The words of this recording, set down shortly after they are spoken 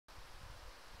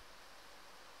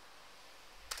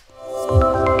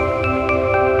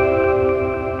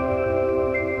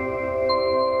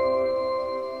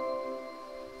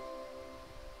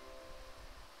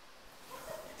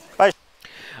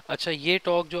अच्छा, ये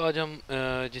टॉक जो आज हम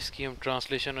जिसकी हम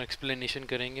ट्रांसलेशन और एक्सप्लेनेशन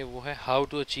करेंगे वो है how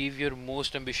to achieve your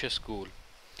most ambitious गोल।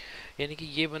 यानी कि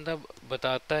ये बंदा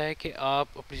बताता है कि आप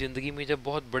अपनी ज़िंदगी में जब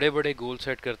बहुत बड़े बड़े गोल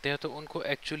सेट करते हैं तो उनको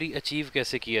एक्चुअली अचीव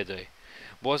कैसे किया जाए।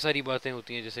 बहुत सारी बातें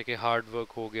होती हैं जैसे कि हार्ड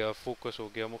वर्क हो गया, फोकस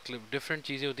हो गया, मुख्तलिफ डिफरेंट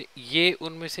चीज़ें होती हैं। ये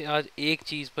उनमें से आज एक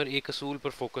चीज़ पर, एक असूल पर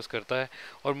फोकस करता है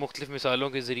और मुख्तलिफ मिसालों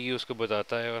के ज़रिए उसको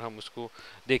बताता है और हम उसको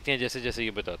देखते हैं जैसे जैसे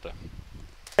ये बताता है।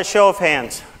 A show of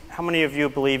hands, how many of you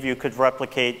believe you could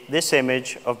replicate this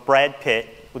image of Brad Pitt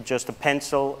with just a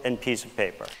pencil and piece of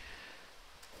paper?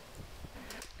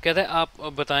 कहता है आप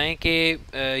बताएं कि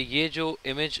ये जो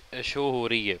इमेज शो हो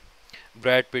रही है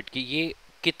ब्रैड पिट की, ये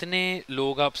कितने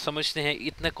लोग आप समझते हैं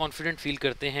इतना कॉन्फिडेंट फील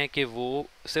करते हैं कि वो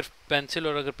सिर्फ पेंसिल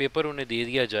और अगर पेपर उन्हें दे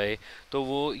दिया जाए तो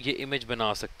वो ये इमेज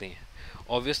बना सकते हैं।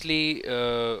 ऑब्वियसली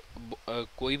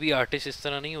कोई भी आर्टिस्ट इस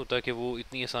तरह नहीं होता कि वो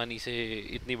इतनी आसानी से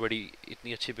इतनी बड़ी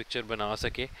इतनी अच्छी पिक्चर बना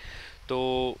सके। तो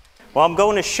Well, I'm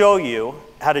going to show you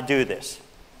how to do this.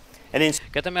 And in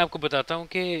कहता है मैं आपको बताता हूँ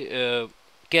कि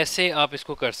कैसे आप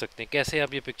इसको कर सकते हैं, कैसे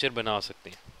आप ये पिक्चर बना सकते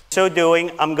हैं। so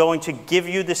doing, I'm going to give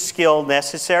you the skill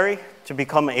necessary to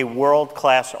become a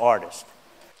world-class artist.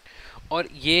 और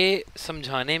ये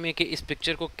समझाने में कि इस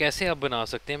पिक्चर को कैसे आप बना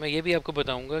सकते हैं, मैं ये भी आपको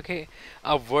बताऊंगा कि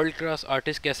आप वर्ल्ड क्लास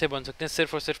आर्टिस्ट कैसे बन सकते हैं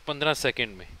सिर्फ और सिर्फ 15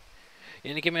 सेकंड में।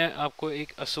 यानी कि मैं आपको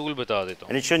एक असूल बता देता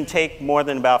हूँ। And it shouldn't take more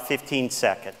than about 15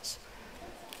 seconds.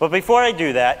 But before I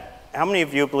do that, how many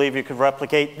of you believe you could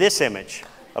replicate this image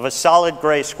of a solid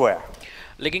gray square?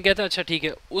 लेकिन कहता है अच्छा ठीक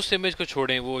है, उस इमेज को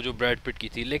छोड़ें वो जो ब्रैड पिट की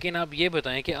थी, लेकिन आप ये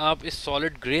बताएं कि आप इस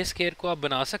सॉलिड ग्रे स्केयर को आप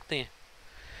बना सकते हैं।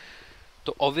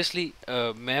 तो ऑब्वियसली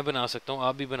मैं बना सकता हूँ,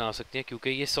 आप भी बना सकते हैं, क्योंकि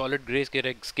ये सॉलिड ग्रे स्केयर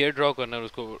है। स्केयर ड्रॉ करना है और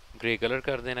उसको ग्रे कलर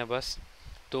कर देना है बस।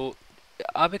 तो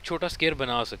आप एक छोटा स्केयर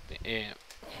बना सकते हैं।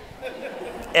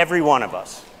 Every one of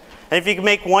us. And if you can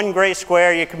make one gray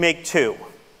square, you can make 2,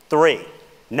 3,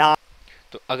 9.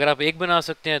 तो अगर आप एक बना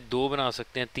सकते हैं, दो बना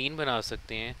सकते हैं, तीन बना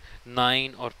सकते हैं,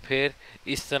 9 और फिर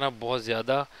इस तरह बहुत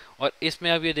ज़्यादा। और इसमें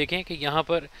आप ये देखें कि यहाँ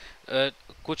पर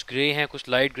कुछ ग्रे हैं, कुछ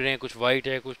लाइट ग्रे हैं, कुछ वाइट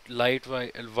है, कुछ light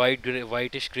white grey,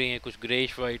 whitish grey हैं, कुछ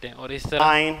ग्रेइश वाइट हैं और इस तरह।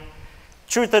 9.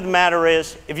 Truth of the matter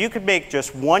is, if you could make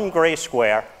just one gray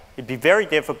square, it'd be very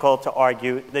difficult to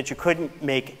argue that you couldn't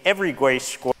make every gray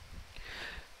square.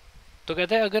 तो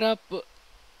कहता है अगर आप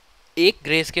एक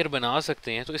ग्रे स्केयर बना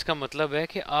सकते हैं तो इसका मतलब है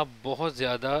कि आप बहुत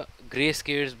ज़्यादा ग्रे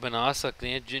स्केयर्स बना सकते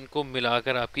हैं जिनको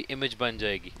मिलाकर आपकी इमेज बन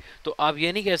जाएगी। तो आप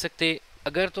ये नहीं कह सकते,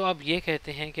 अगर तो आप ये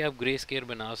कहते हैं कि आप ग्रे स्केयर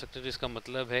बना सकते हैं तो इसका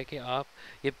मतलब है कि आप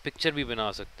ये पिक्चर भी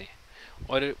बना सकते हैं।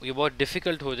 और ये बहुत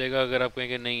डिफ़िकल्ट हो जाएगा अगर आप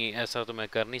कहेंगे नहीं ऐसा तो मैं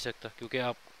कर नहीं सकता, क्योंकि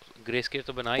आप ग्रे स्केयर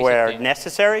तो बना ही सकते Where हैं।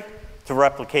 necessary to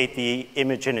replicate the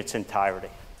image in its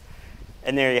entirety.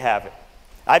 And there you have it.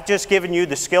 I've just given you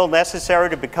the skill necessary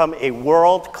to become a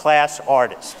world-class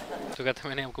artist. तो कहते हैं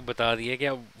मैंने आपको बता दिया कि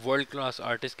आप वर्ल्ड क्लास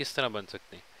आर्टिस्ट किस तरह बन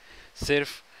सकते हैं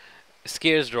सिर्फ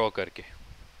स्केयर्स ड्रॉ करके।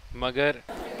 मगर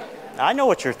I know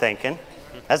what you're thinking.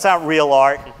 That's not real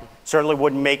art. Certainly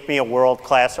wouldn't make me a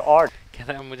world-class artist.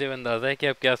 कहता है मुझे अंदाज़ा है कि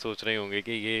आप क्या सोच रहे होंगे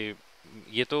कि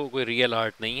ये तो कोई रियल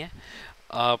आर्ट नहीं है।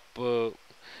 आप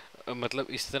मतलब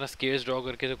इस तरह स्केयर्स ड्रॉ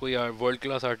करके तो कोई वर्ल्ड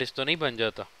क्लास आर्टिस्ट तो नहीं बन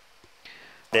जाता।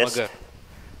 मगर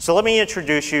So let me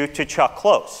introduce you to Chuck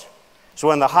Close. He's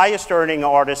one of the highest earning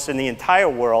artists in the entire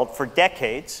world for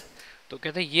decades. तो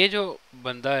कहते हैं ये जो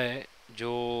बंदा है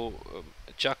जो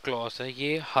चक क्लॉस है,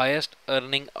 ये हाईएस्ट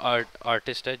अर्निंग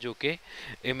आर्टिस्ट है जो कि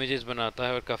इमेजेस बनाता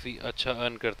है और काफ़ी अच्छा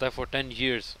अर्न करता है। फॉर 10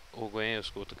 years हो गए हैं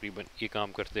उसको तकरीबन ये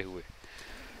काम करते हुए।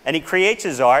 And he creates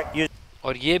his art using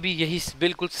और ये भी यही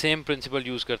बिल्कुल सेम प्रिंसिपल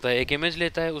यूज़ करता है। एक इमेज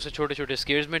लेता है, उसे छोटे छोटे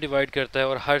स्केयर्स में डिवाइड करता है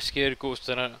और हर स्केयर को उस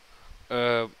तरह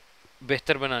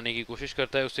बेहतर बनाने की कोशिश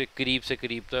करता है, उससे करीब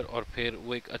तर, और फिर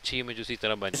वो एक अच्छी इमेज उसी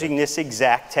तरह बन जाती है। this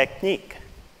exact technique.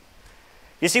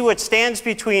 You see, what stands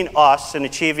between us and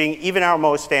achieving even our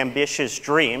most ambitious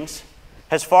dreams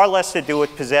has far less to do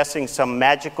with possessing some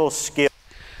magical skill.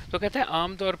 तो कहते हैं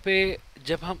आमतौर पे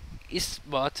जब हम इस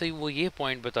बात से वो ये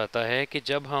पॉइंट बताता है कि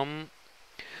जब हम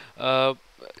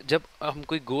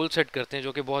कोई गोल सेट करते हैं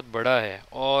जो कि बहुत बड़ा है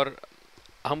और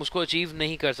हम उसको अचीव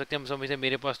नहीं कर सकते, हम समझते हैं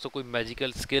मेरे पास तो कोई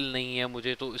मैजिकल स्किल नहीं है,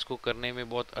 मुझे तो इसको करने में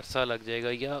बहुत अरसा लग जाएगा,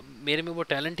 या मेरे में वो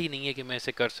टैलेंट ही नहीं है कि मैं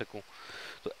इसे कर सकूं।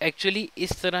 तो एक्चुअली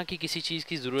इस तरह की किसी चीज़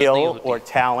की ज़रूरत नहीं Skill or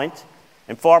होती। talent,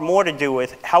 and far more to do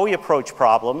with how we approach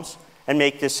problems and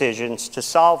make decisions to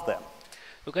solve them.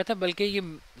 तो कहता है बल्कि ये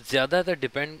ज़्यादातर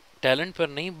डिपेंड टैलेंट पर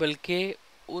नहीं बल्कि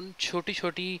उन छोटी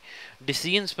छोटी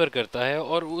डिसीजंस पर करता है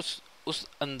और उस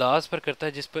अंदाज पर करता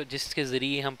है जिसके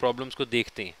ज़रिए हम प्रॉब्लम्स को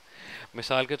देखते हैं।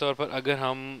 मिसाल के तौर पर अगर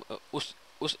हम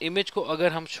उस इमेज को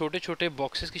अगर हम छोटे छोटे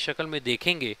बॉक्सेस की शक्ल में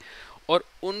देखेंगे और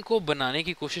उनको बनाने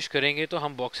की कोशिश करेंगे तो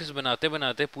हम बॉक्सेस बनाते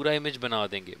बनाते पूरा इमेज बना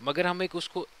देंगे, मगर हम एक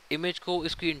उसको इमेज को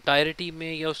इसकी इंटायरिटी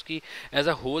में या उसकी एज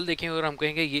अ होल देखेंगे और हम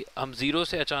कहेंगे ये हम ज़ीरो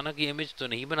से अचानक ये इमेज तो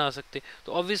नहीं बना सकते,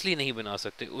 तो ऑब्वियसली नहीं बना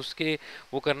सकते, उसके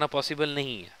वो करना पॉसिबल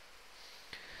नहीं है।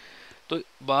 तो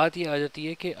बात ये आ जाती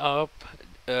है कि आप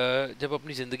जब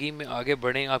अपनी ज़िंदगी में आगे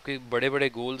बढ़ें, आपके बड़े बड़े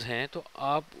गोल्स हैं, तो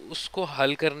आप उसको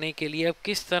हल करने के लिए आप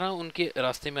किस तरह उनके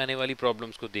रास्ते में आने वाली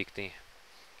प्रॉब्लम्स को देखते हैं।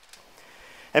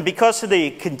 And because of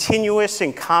the continuous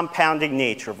and compounding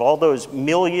nature of all those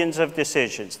millions of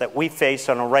decisions that we face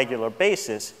on a regular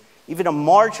basis, even a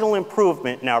marginal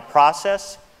improvement in our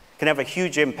process can have a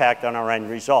huge impact on our end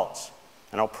results.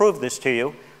 And I'll prove this to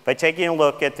you by taking a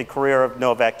look at the career of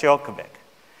Novak Djokovic.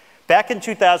 Back in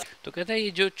 2000, तो कहता है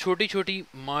ये जो छोटी छोटी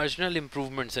marginal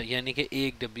improvements है, यानी कि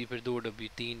एक डब्बी फिर दो डब्बी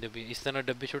तीन डब्बी, इस तरह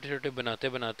डब्बे छोटे छोटे बनाते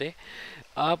बनाते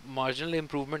आप मार्जिनल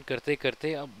इम्प्रूवमेंट करते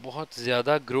करते आप बहुत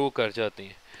ज़्यादा ग्रो कर जाते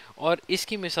हैं। और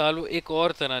इसकी मिसाल वो एक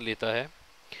और तरह लेता है,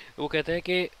 वो कहता है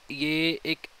कि ये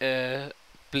एक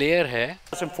प्लेयर है।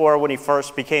 2004, when he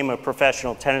first became a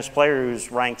professional tennis player, he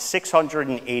was ranked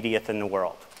 680th in the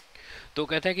world. तो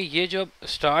कहता है कि ये जब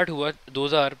स्टार्ट हुआ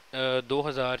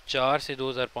 2004 से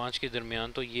 2005 के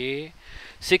दरमियान, तो ये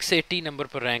 680 नंबर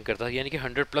पर रैंक करता था, यानी कि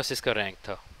 100 प्लस इसका रैंक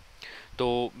था,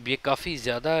 तो ये काफ़ी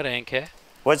ज़्यादा रैंक है।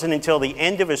 Wasn't until the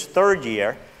end of his third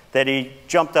year that he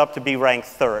jumped up to be ranked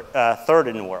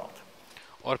third in the world.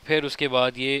 और फिर उसके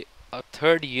बाद ये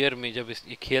थर्ड ईयर में जब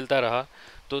ये खेलता रहा,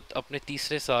 तो अपने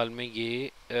तीसरे साल में ये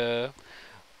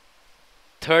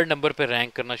थर्ड नंबर पर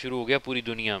रैंक करना शुरू हो गया पूरी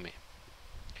दुनिया में।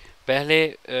 पहले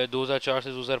 2004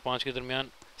 से 2005 के दरमियान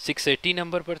 680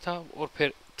 नंबर पर था और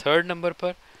फिर थर्ड नंबर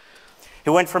पर।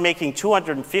 He went from making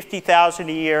 250,000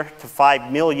 a year to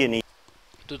 5 million a year.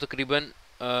 तो तकरीबन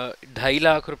 2.5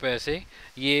 लाख रुपए से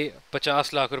ये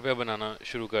 50 लाख रुपए बनाना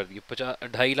शुरू कर दिए।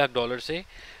 2.5 लाख डॉलर से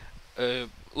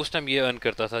उस टाइम ये अर्न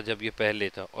करता था जब ये पहले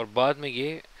था, और बाद में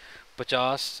ये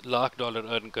 50 लाख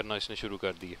डॉलर अर्न करना इसने शुरू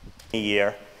कर दिए। A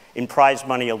year in prize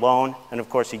money alone, and of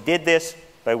course he did this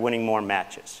by winning more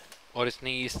matches. और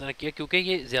इसने इस तरह किया क्योंकि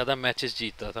ये ज़्यादा मैचेस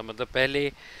जीतता था, मतलब पहले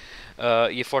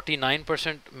ये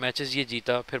 49% मैचेस ये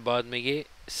जीता, फिर बाद में ये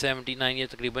 79 या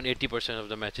तकरीबन 80% ऑफ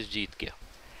द मैचेस जीत गया।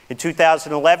 In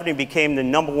 2011, he became the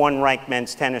 #1 ranked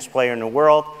men's tennis player in the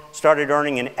world, started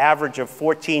earning an average of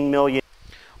 14 million.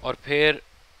 और फिर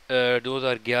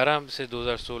 2011 से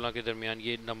 2016 के दरमियान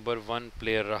ये नंबर 1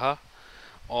 प्लेयर रहा,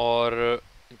 और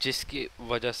जिसकी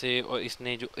वजह से और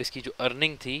इसने जो इसकी जो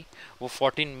अर्निंग थी वो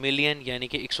 14 मिलियन यानी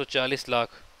कि 140 लाख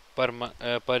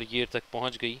पर ईयर तक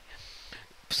पहुंच गई,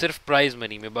 सिर्फ प्राइज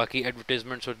मनी में। बाकी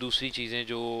एडवर्टाइजमेंट्स और दूसरी चीज़ें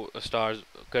जो स्टार्स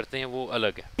करते हैं वो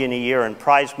अलग है। In a year in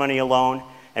prize money alone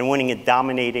and winning a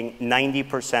dominating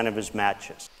 90% of his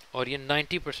matches. और ये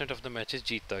 90% ऑफ द मैचेस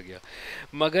जीतता गया।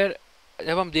 मगर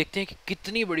जब हम देखते हैं कि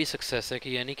कितनी बड़ी सक्सेस है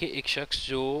कि यानी कि एक शख्स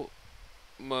जो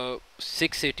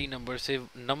 680 नंबर से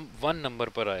 1 नंबर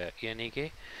पर आया, यानी कि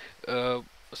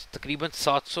तकरीबन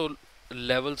 700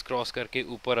 लेवल्स क्रॉस करके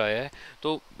ऊपर आया है,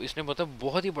 तो इसने मतलब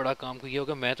बहुत ही बड़ा काम किया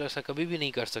होगा। मैं तो ऐसा कभी भी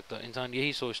नहीं कर सकता। इंसान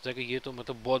यही सोचता है कि ये तो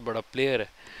मतलब बहुत बड़ा प्लेयर है,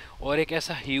 और एक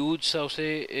ऐसा ह्यूज सा उसे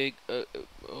एक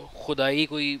खुदाई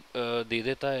कोई दे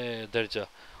देता है दर्जा,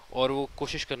 और वो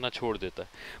कोशिश करना छोड़ देता है।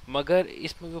 मगर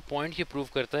इसमें वो पॉइंट ये प्रूव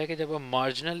करता है कि जब हम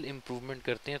मार्जिनल इम्प्रूवमेंट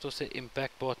करते हैं तो उससे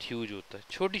इम्पैक्ट बहुत ह्यूज होता है।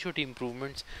 छोटी छोटी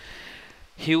इम्प्रूवमेंट्स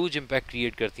ह्यूज इम्पैक्ट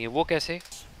क्रिएट करती हैं। वो कैसे?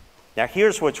 Now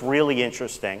here's what's really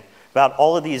interesting about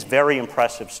all of these very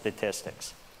impressive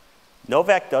statistics.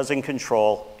 Novak doesn't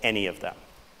control any of them.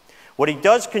 What he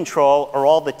does control are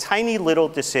all the tiny little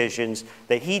decisions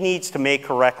that he needs to make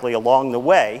correctly along the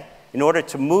way in order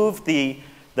to move the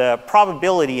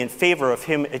probability in favor of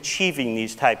him achieving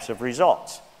these types of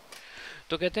results.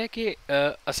 तो कहता है कि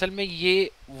असल में ये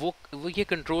वो ये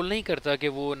control नहीं करता कि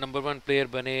वो नंबर 1 प्लेयर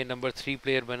बने, नंबर 3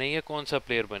 प्लेयर बने या कौन सा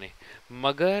प्लेयर बने,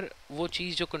 मगर वो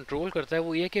चीज़ जो कंट्रोल करता है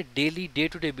वो ये कि daily day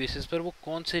to day basis पर वो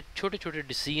कौन से छोटे छोटे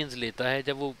डिसीजंस लेता है।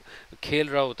 जब वो खेल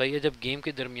रहा होता है या जब गेम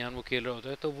के दरमियान वो खेल रहा होता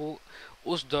है, तो वो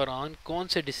उस दौरान कौन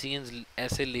से डिसीजंस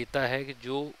ऐसे लेता है कि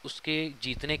जो उसके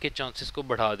जीतने के चांसेस को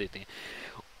बढ़ा देते हैं।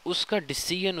 उसका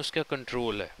डिसीजन उसका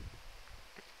कंट्रोल है।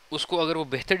 उसको अगर वो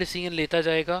बेहतर डिसीजन लेता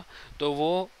जाएगा तो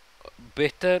वो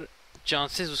बेहतर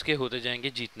चांसेस उसके होते जाएंगे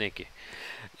जीतने के।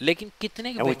 लेकिन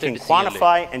कितने के बेहतर डिसीजन ले? And we can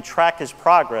quantify and track his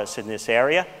progress in this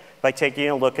area by taking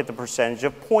a look at the percentage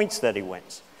of points that he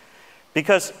wins.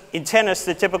 Because in tennis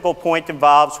the typical point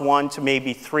involves 1 to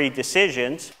maybe 3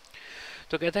 decisions.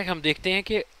 तो कहता है कि हम देखते हैं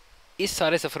कि इस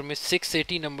सारे सफ़र में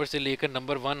 680 नंबर से लेकर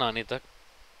नंबर 1 आने तक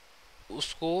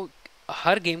उसको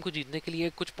हर गेम को जीतने के लिए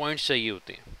कुछ पॉइंट्स चाहिए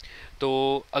होते हैं। तो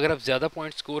अगर आप ज़्यादा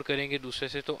पॉइंट स्कोर करेंगे दूसरे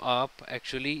से तो आप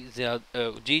एक्चुअली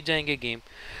जीत जाएंगे गेम।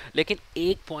 लेकिन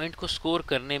एक पॉइंट को स्कोर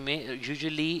करने में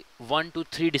यूजुअली 1 to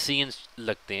 3 डिसीजंस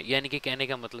लगते हैं। यानी कि कहने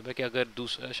का मतलब है कि अगर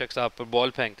दूसरा शख्स आप पर बॉल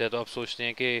फेंकता है तो आप सोचते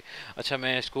हैं कि अच्छा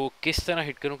मैं इसको किस तरह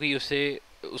हिट करूं कि उससे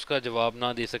उसका जवाब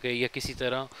ना दे सके या किसी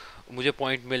तरह मुझे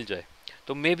पॉइंट मिल जाए।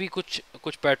 तो मे भी कुछ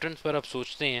कुछ पैटर्न्स पर आप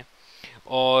सोचते हैं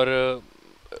और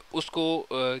उसको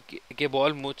कि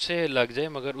बॉल मुझसे लग जाए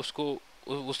मगर उसको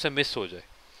उससे मिस हो जाए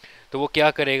तो वो क्या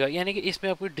करेगा। यानी कि इसमें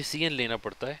आपको डिसीजन लेना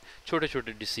पड़ता है, छोटे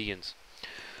छोटे डिसीजंस।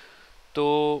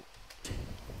 तो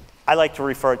I like to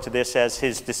refer to this as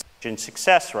his decision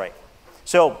success rate.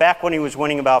 So back when he was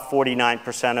winning about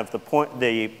 49% of the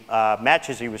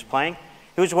matches he was playing,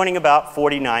 he was winning about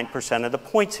 49% of the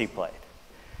points he played.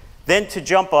 Then to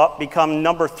jump up, become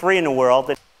number 3 in the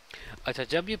world. अच्छा,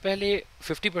 जब ये पहले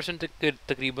 50% तक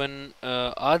तकरीबन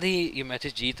आधी ये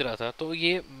matches जीत रहा था तो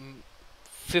ये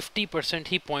 50%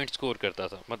 ही पॉइंट स्कोर करता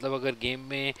था। मतलब अगर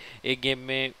एक गेम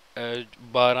में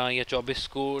 12 या 24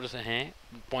 स्कोर्स हैं,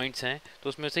 पॉइंट्स हैं, तो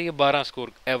उसमें से ये 12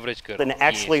 स्कोर एवरेज कर And किए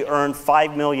actually इसने। earned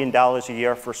 $5 million a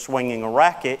year for swinging a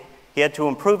racket. He had to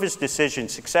improve his decision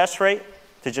success rate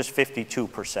to just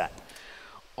 52%.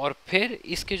 और फिर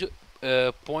इसके जो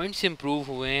पॉइंट्स इम्प्रूव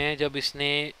हुए हैं जब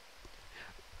इसने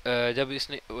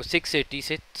 680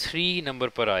 से 3 नंबर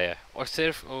पर आया है। और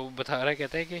सिर्फ वो बता रहा है,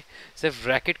 कहता है कि सिर्फ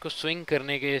रैकेट को स्विंग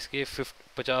करने के इसके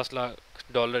 50 लाख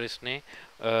डॉलर इसने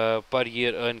पर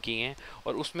ईयर अर्न किए हैं।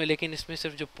 और उसमें लेकिन इसमें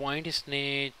सिर्फ जो पॉइंट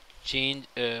इसने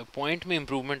पॉइंट में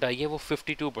इम्प्रूवमेंट आई है वो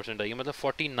 52% आई है। मतलब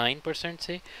 49%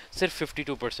 से सिर्फ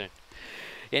 52%।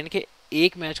 यानी कि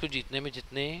एक मैच को जीतने में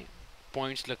जितने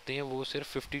पॉइंट्स लगते हैं वो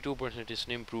सिर्फ 52%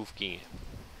 इसने इम्प्रूव किए हैं।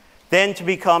 Then to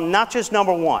become not just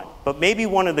number 1, but maybe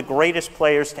one of the greatest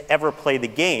players to ever play the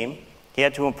game, he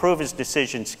had to improve his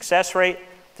decision success rate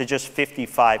to just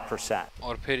 55%.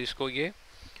 और फिर इसको ये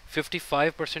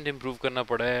 55% इम्प्रूव करना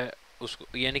पड़ा है उसको।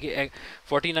 यानी कि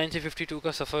 49 से 52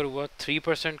 का सफ़र हुआ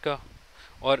 3% का,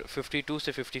 और 52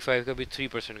 से 55 का भी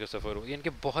 3% का सफ़र हुआ। यानी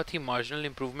कि बहुत ही मार्जिनल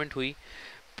इम्प्रूवमेंट हुई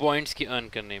पॉइंट्स की अर्न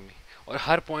करने में। और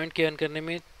हर पॉइंट के अर्न करने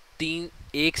में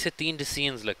 1 से 3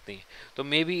 डिसीजंस लगते हैं। तो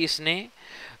मे बी इसमें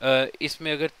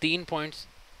अगर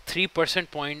 3%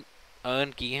 पॉइंट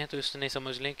अर्न किए हैं तो इसने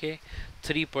समझ लें कि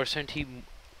 3% ही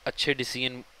अच्छे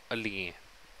डिसीजन लिए हैं,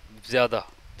 ज़्यादा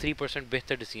 3%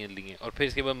 बेहतर डिसीजन लिए हैं। और फिर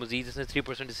इसके बाद मज़ीद इसने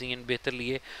 3% डिसीजन बेहतर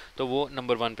लिए तो वो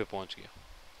नंबर 1 पे पहुंच गया।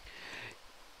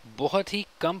 बहुत ही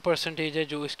कम परसेंटेज है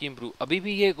जो इसकी इम्प्रूव। अभी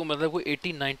भी ये मतलब कोई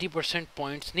 80-90%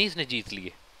 पॉइंट्स नहीं इसने जीत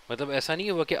लिए। मतलब ऐसा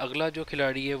नहीं हुआ कि अगला जो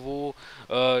खिलाड़ी है वो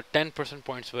 10%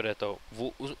 पॉइंट्स पर रहता हो।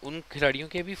 वो उन खिलाड़ियों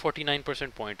के भी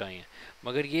 49% पॉइंट आए हैं,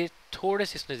 मगर ये थोड़े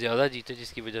से इसने ज़्यादा जीते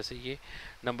जिसकी वजह से ये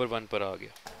नंबर 1 पर आ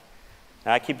गया।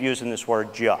 Now, I keep using this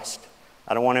word just.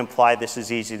 I don't want to imply this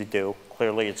is easy to do.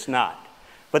 Clearly, it's not.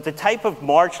 But the type of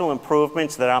marginal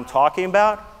improvements that I'm talking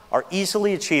about are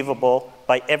easily achievable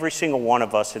by every single one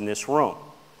of us in this room.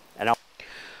 And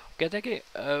कहता है कि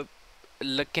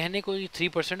कहने को ये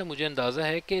 3% है, मुझे अंदाज़ा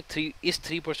है कि इस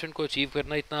 3% को अचीव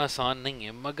करना इतना आसान नहीं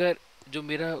है। मगर जो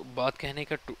मेरा बात कहने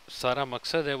का सारा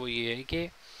मकसद है वो ये है कि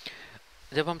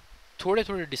जब हम थोड़े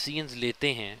थोड़े डिसीजंस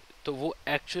लेते हैं तो वो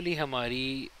एक्चुअली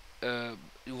हमारी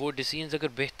वो डिसीजंस अगर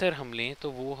बेहतर हम लें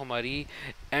तो वो हमारी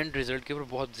एंड रिजल्ट के ऊपर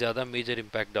बहुत ज़्यादा मेजर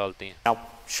इम्पैक्ट डालते हैं। I'll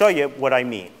show you what I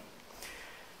mean.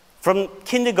 From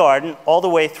kindergarten all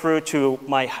the way through to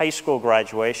my high school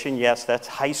graduation, yes,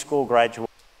 that's high school graduation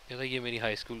ये मेरी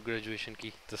हाई स्कूल ग्रेजुएशन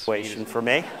की तस्वीर for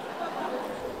me.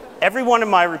 Every one of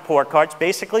my report cards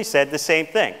basically said the same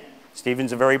thing.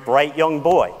 Stephen's a very bright young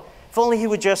boy. If only he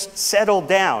would just settle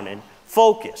down and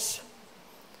focus.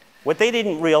 What they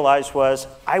didn't realize was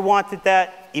I wanted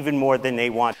that even more than they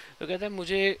wanted. तो कहता है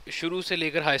मुझे शुरू से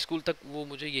लेकर high school तक वो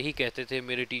मुझे यही कहते थे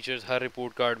मेरे टीचर्स हर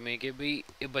रिपोर्ट कार्ड में कि भाई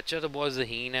ये बच्चा तो बहुत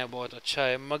ज़हीन है, बहुत अच्छा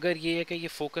है, मगर ये है कि ये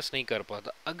फोकस नहीं कर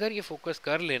पाता। अगर ये फोकस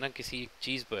कर लेना किसी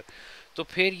चीज़ पर तो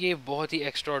फिर ये बहुत ही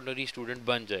एक्स्ट्राऑर्डिनरी स्टूडेंट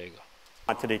बन जाएगा।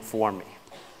 Wanted it for me.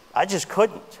 I just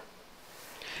couldn't.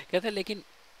 कहता है लेकिन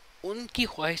उनकी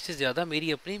ख्वाहिश से ज़्यादा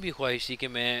मेरी अपनी भी ख्वाहिश थी कि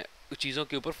मैं चीज़ों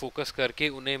के ऊपर फोकस करके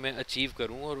उन्हें मैं अचीव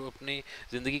करूं और अपनी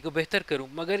ज़िंदगी को बेहतर करूं,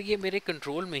 मगर ये मेरे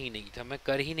कंट्रोल में ही नहीं था, मैं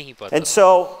कर ही नहीं पाता। And so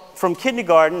from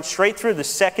kindergarten straight through the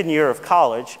second year of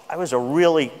college, I was a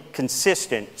really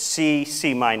consistent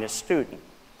C minus student.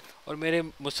 और मेरे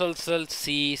मुसलसल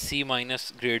C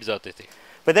माइनस ग्रेड्स आते थे।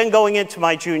 But then going into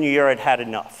my junior year, I'd had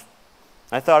enough.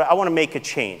 I thought, I want to make a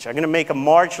change. I'm going to make a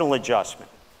marginal adjustment.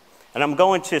 And I'm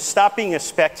going to stop being a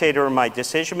spectator in my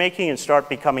decision making and start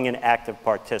becoming an active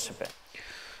participant.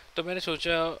 तो मैंने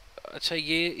सोचा अच्छा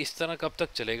ये इस तरह कब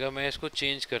तक चलेगा, मैं इसको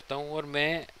चेंज करता हूँ और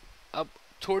मैं अब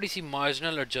थोड़ी सी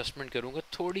मार्जिनल एडजस्टमेंट करूँगा,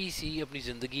 थोड़ी सी अपनी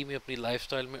ज़िंदगी में अपनी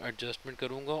लाइफस्टाइल में एडजस्टमेंट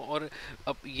करूँगा, और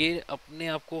अब ये अपने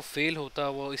आप को फेल होता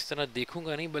वो इस तरह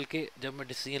देखूँगा नहीं, बल्कि जब मैं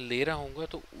डिसीजन ले रहा हूँगा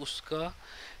तो उसका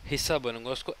हिस्सा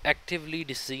बनूँगा, उसको एक्टिवली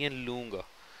डिसीजन लूँगा,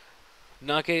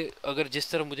 ना कि अगर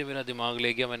जिस तरह मुझे मेरा दिमाग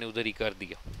ले गया मैंने उधर ही कर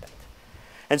दिया।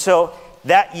 And so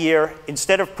that year,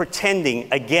 instead of pretending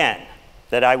again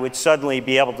that I would suddenly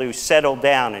be able to settle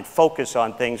down and focus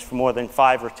on things for more than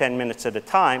 5 or 10 minutes at a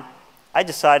time, I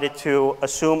decided to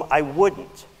assume I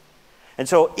wouldn't. And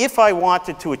so if I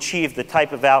wanted to achieve the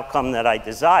type of outcome that I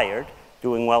desired,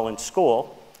 doing well in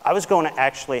school, I was going to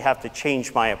actually have to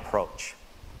change my approach.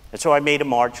 And so I made a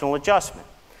marginal adjustment.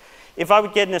 If I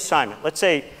would get an assignment, let's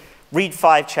say read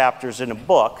 5 chapters in a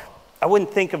book, I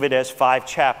wouldn't think of it as 5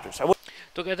 chapters.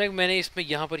 तो कहता है कि मैंने इसमें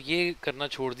यहाँ पर ये करना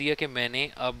छोड़ दिया कि मैंने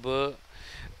अब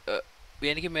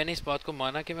यानी कि मैंने इस बात को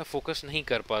माना कि मैं फोकस नहीं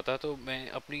कर पाता, तो मैं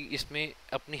अपनी इसमें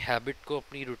अपनी हैबिट को,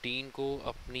 अपनी रूटीन को,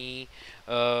 अपनी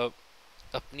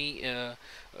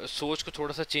सोच को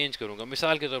थोड़ा सा चेंज करूँगा।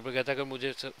 मिसाल के तौर पर कहता है अगर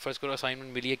मुझे फ़र्ज़ करो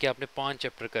असाइनमेंट मिली है कि आपने 5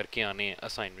 चैप्टर करके आने हैं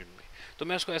असाइनमेंट में, तो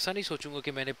मैं उसको ऐसा नहीं सोचूंगा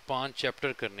कि मैंने 5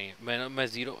 चैप्टर करने हैं, मैं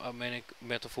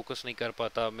तो फोकस नहीं कर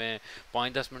पाता, मैं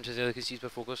 5-10 मिनट से ज़्यादा किसी चीज़ पर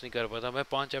फोकस नहीं कर पाता, मैं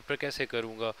 5 चैप्टर कैसे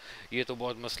करूँगा, ये तो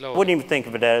बहुत मसला होगा। Wouldn't even think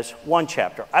of it as 1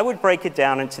 chapter. I would break it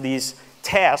down into these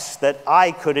tasks that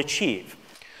I could achieve.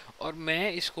 और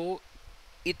मैं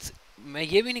मैं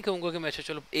ये भी नहीं कहूँगा कि मैं अच्छा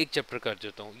चलो 1 चैप्टर कर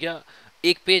देता हूँ या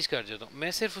 1 पेज कर देता हूँ,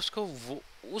 मैं सिर्फ उसको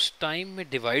उस टाइम में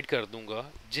डिवाइड कर दूंगा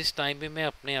जिस टाइम में मैं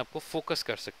अपने आप को फोकस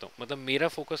कर सकता हूँ। मतलब मेरा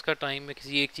फोकस का टाइम मैं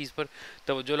किसी एक चीज़ पर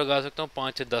तवज्जो लगा सकता हूँ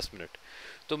 5 से 10 मिनट,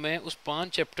 तो मैं उस 5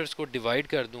 चैप्टर्स को डिवाइड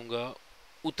कर दूंगा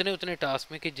उतने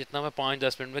टास्क में कि जितना मैं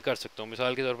 5-10 मिनट में कर सकता हूँ।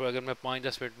 मिसाल के तौर पर अगर मैं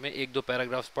 5-10 मिनट में 1-2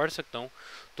 पैराग्राफ्स पढ़ सकता हूँ,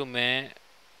 तो मैं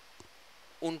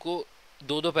उनको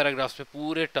 2-2 पैराग्राफ्स में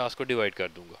पूरे टास्क को डिवाइड कर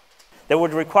दूंगा। That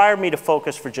would require me to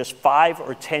focus for just 5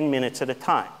 or 10 minutes at a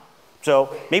time. So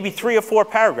maybe 3 or 4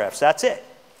 paragraphs, that's it.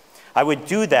 I would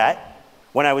do that.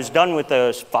 When I was done with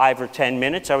those 5 or 10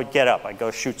 minutes, I would get up. I'd go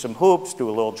shoot some hoops, do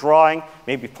a little drawing,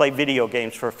 maybe play video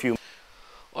games for a few minutes.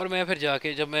 और मैं फिर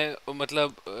जाके जब मैं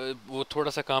मतलब वो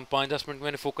थोड़ा सा काम 5-10 मिनट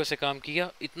मैंने फोकस से काम किया,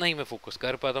 इतना ही मैं फोकस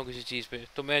कर पाता हूँ किसी चीज़ पे,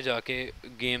 तो मैं जाके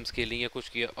गेम्स खेली या कुछ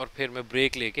किया और फिर मैं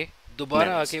ब्रेक लेके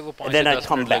दोबारा आके वो 5 से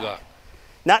 10 मिनट लगा।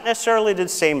 Not necessarily to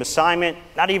the same assignment,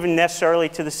 not even necessarily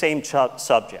to the same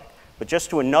subject, but just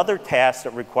to another task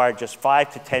that required just 5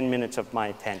 to 10 minutes of my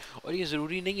attention. और ये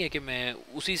ज़रूरी नहीं है कि मैं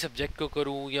उसी सब्जेक्ट को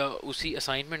करूँ या उसी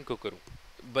असाइनमेंट को करूँ,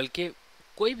 बल्कि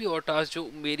कोई भी और टास्क जो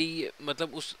मेरी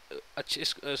मतलब उस अच्छे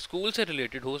स्कूल से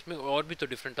रिलेटेड हो, उसमें और भी तो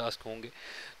डिफरेंट टास्क होंगे,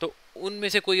 तो उनमें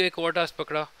से कोई एक और टास्क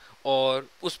पकड़ा और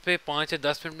उस पे 5 से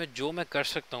 10 मिनट में जो मैं कर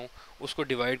सकता हूँ उसको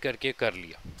डिवाइड करके कर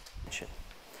लिया।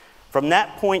 From that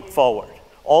point forward,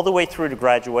 all the way through to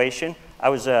graduation, I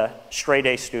was a straight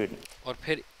A student. और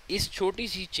फिर इस छोटी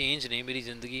सी चेंज ने मेरी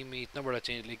ज़िंदगी में इतना बड़ा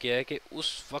चेंज लेके आया कि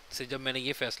उस वक्त से जब मैंने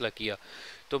ये फ़ैसला किया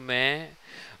तो मैं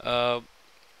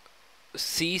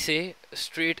सी से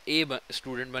स्ट्रेट ए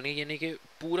स्टूडेंट बनी, यानी कि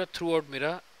पूरा थ्रू आउट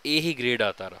मेरा ए ही ग्रेड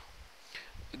आता रहा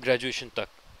ग्रेजुएशन तक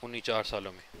 4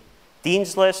 सालों में।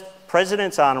 Dean's List,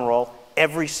 President's Honor Roll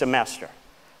every semester.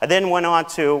 I then went on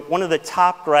to one of the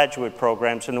top graduate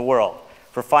programs in the world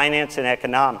for finance and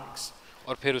economics.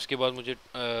 और फिर उसके बाद मुझे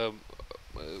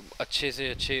अच्छे से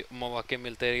अच्छे मौके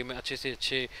मिलते रहे, मैं अच्छे से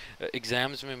अच्छे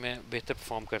एग्ज़ाम्स में मैं बेहतर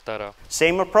परफॉर्म करता रहा।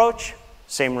 Same approach,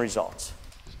 same results.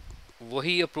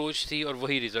 वही अप्रोच थी और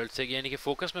वही रिजल्ट थे, यानी कि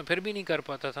फोकस में फिर भी नहीं कर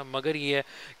पाता था, मगर ये है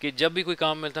कि जब भी कोई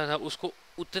काम मिलता था उसको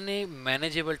उतने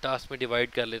मैनेजेबल टास्क में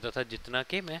डिवाइड कर लेता था जितना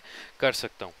कि मैं कर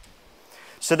सकता हूँ।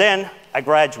 So then I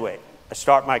graduate, I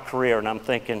start my career, and I'm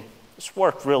thinking, this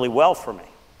worked really well for me.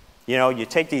 You know, you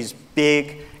take these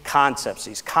big concepts,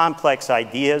 these complex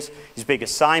ideas, these big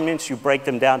assignments, you break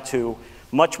them down to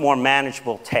much more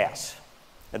manageable tasks.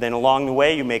 And then along the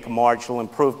way, you make a marginal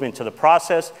improvement to the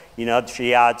process, you nudge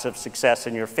the odds of success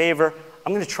in your favor.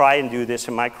 I'm going to try and do this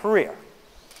in my career.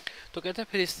 तो कहता है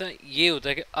फिर इस तरह ये होता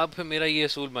है कि अब फिर मेरा ये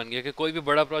असूल बन गया कि कोई भी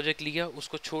बड़ा प्रोजेक्ट लिया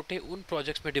उसको छोटे उन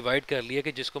प्रोजेक्ट्स में डिवाइड कर लिया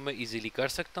कि जिसको मैं इजीली कर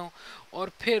सकता हूँ,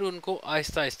 और फिर उनको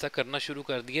आहिस्ता आहिस्ता करना शुरू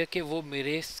कर दिया कि वो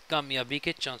मेरे कामयाबी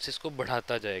के चांसेस को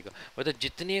बढ़ाता जाएगा। मतलब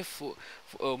जितने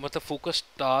मतलब फोकस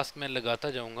टास्क मैं लगाता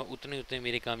जाऊँगा उतने उतने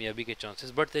मेरी कामयाबी के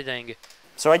चांसेस बढ़ते जाएंगे।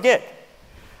 So I did.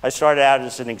 I started out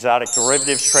as an exotic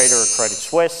derivatives trader at Credit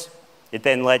Suisse. It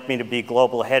then led me to be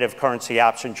global head of currency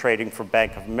option trading for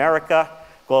Bank of America,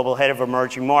 global head of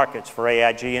emerging markets for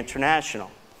AIG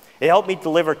International. It helped me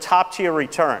deliver top-tier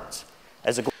returns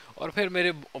as a और फिर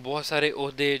मेरे बहुत सारे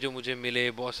ओहदे जो मुझे मिले,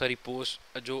 बहुत सारी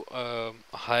पोस्ट जो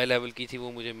हाई लेवल की थी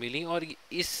वो मुझे मिली, और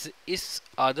इस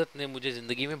आदत ने मुझे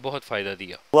ज़िंदगी में बहुत फ़ायदा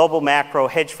दिया। Global macro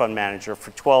hedge fund manager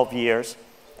for 12 years,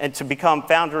 and to become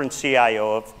founder and CIO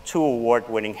of 2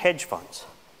 award-winning hedge funds.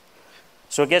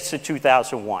 So it gets to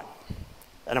 2001,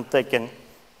 and I'm thinking,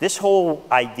 this whole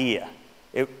idea,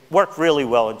 it worked really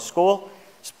well in school.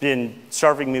 It's been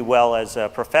serving me well as a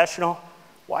professional.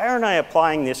 Why aren't I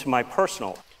applying this in my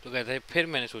personal life? तो कहते हैं फिर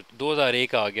मैंने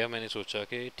 2001 आ गया, मैंने सोचा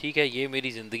कि ठीक है, ये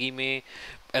मेरी ज़िंदगी में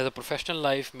एज अ प्रोफेशनल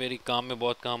लाइफ मेरी काम में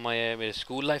बहुत काम आया है, मेरे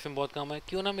स्कूल लाइफ में बहुत काम आया,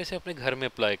 क्यों ना मैं इसे अपने घर में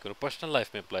अप्लाई करूँ, पर्सनल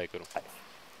लाइफ में अप्लाई करूँ।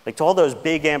 Like to all those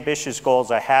big ambitious goals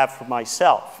I have for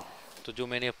myself. तो जो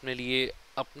मैंने अपने लिए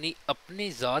अपनी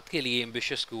ज़ात के लिए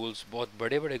एम्बिशियस गोल्स, बहुत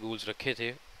बड़े बड़े गोल्स रखे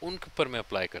थे, उन पर मैं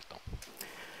अप्लाई करता हूँ।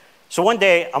 So one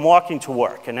day I'm walking to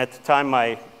work, and at the time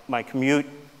my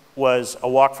commute was a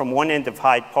walk from one end of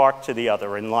Hyde Park to the other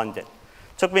in London.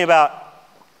 It took me about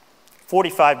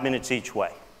 45 minutes each way.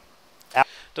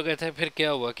 तो कहते हैं फिर क्या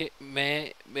हुआ कि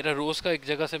मेरा रोज़ का एक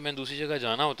जगह से मैं दूसरी जगह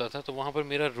जाना होता था, तो वहाँ पर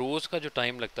मेरा रोज़ का जो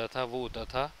टाइम लगता था वो होता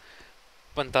था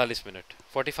 45 मिनट,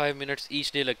 45 मिनट्स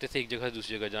ईच डे लगते थे एक जगह से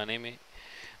दूसरी जगह जाने में,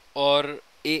 और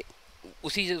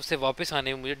उसी से वापस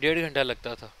आने में मुझे 1.5 घंटा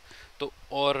लगता था। तो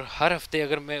और हर हफ्ते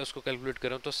अगर मैं उसको कैलकुलेट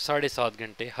करूँ तो 7.5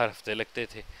 घंटे हर हफ्ते लगते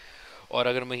थे, और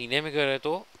अगर महीने में करें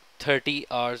तो 30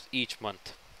 आवर्स ईच मंथ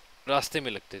रास्ते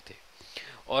में लगते थे,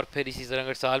 और फिर इसी तरह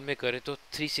अगर साल में करें तो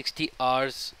 360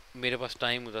 आवर्स मेरे पास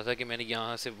टाइम होता था कि मैंने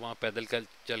यहाँ से वहाँ पैदल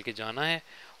चल के जाना है।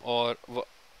 और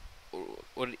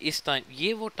इस टाइम,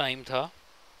 ये वो टाइम था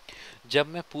जब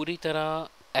मैं पूरी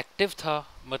तरह एक्टिव था,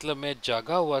 मतलब मैं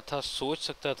जागा हुआ था, सोच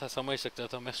सकता था, समझ सकता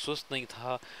था, मैं सुस्त नहीं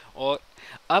था, और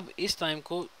अब इस टाइम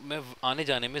को मैं आने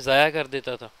जाने में ज़ाया कर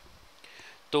देता था।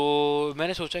 तो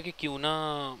मैंने सोचा कि क्यों ना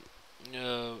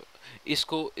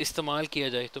इसको इस्तेमाल किया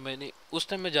जाए। तो मैंने उस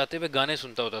टाइम में जाते हुए गाने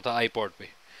सुनता होता था आईपॉड पे,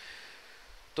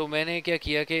 तो मैंने क्या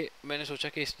किया कि मैंने सोचा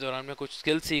कि इस दौरान मैं कुछ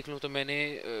स्किल सीख लूँ। तो मैंने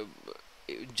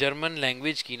जर्मन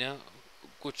लैंग्वेज की ना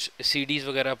कुछ सीडीज़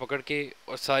वगैरह पकड़ के,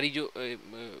 और सारी जो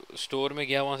स्टोर में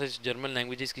गया वहाँ से जर्मन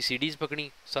लैंग्वेजेस की सीडीज़ पकड़ी,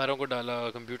 सारों को डाला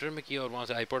कंप्यूटर में किया, और वहाँ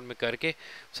से आईपॉड में करके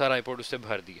सारा आईपॉड उससे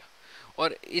भर दिया।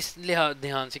 और इस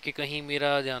ध्यान से कि कहीं मेरा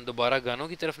ध्यान दोबारा गानों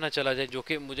की तरफ ना चला जाए, जो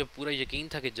कि मुझे पूरा यकीन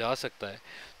था कि जा सकता है,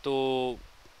 तो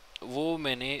वो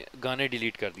मैंने गाने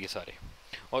डिलीट कर दिए सारे।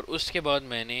 और उसके बाद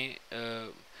मैंने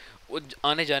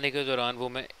आने जाने के दौरान वो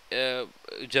मैं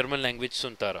जर्मन लैंग्वेज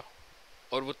सुनता रहा,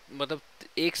 और वो मतलब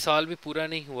 1 साल भी पूरा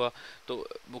नहीं हुआ तो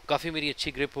वो काफ़ी मेरी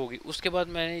अच्छी ग्रिप होगी। उसके बाद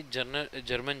मैंने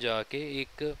जर्मन जाके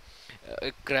एक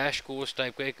क्रैश कोर्स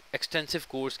टाइप का एक एक्सटेंसिव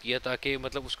कोर्स किया, ताकि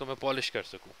मतलब उसको मैं पॉलिश कर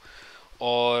सकूं।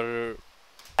 और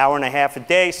Hour and a half a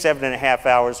day, 7.5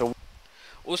 hours a week.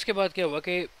 उसके बाद क्या हुआ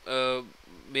कि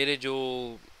मेरे जो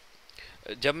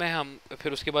जब मैं हम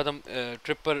फिर उसके बाद हम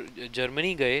ट्रिप पर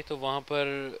जर्मनी गए, तो वहाँ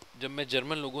पर जब मैं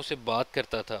जर्मन लोगों से बात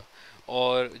करता था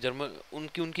और जर्मन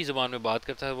उनकी ज़बान में बात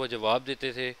करता था, वो जवाब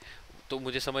देते थे, तो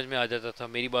मुझे समझ में आ जाता था,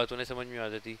 मेरी बात उन्हें समझ में आ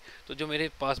जाती। तो जो मेरे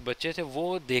पास बच्चे थे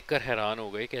वो देखकर हैरान हो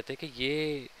गए, कहते कि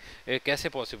ये कैसे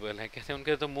पॉसिबल है। कहते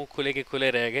उनके तो मुंह खुले के खुले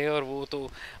रह गए, और वो तो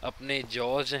अपने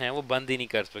जॉज हैं वो बंद ही नहीं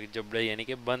कर सके, जबड़े यानी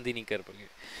कि बंद ही नहीं कर पाए,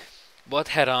 बहुत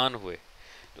हैरान हुए।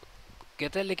 तो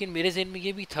कहता है लेकिन मेरे जहन में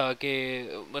ये भी था कि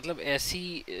मतलब ऐसी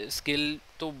स्किल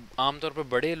तो आमतौर पर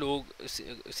बड़े लोग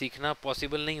सीखना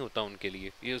पॉसिबल नहीं होता उनके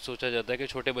लिए। ये सोचा जाता है कि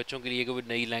छोटे बच्चों के लिए कि वो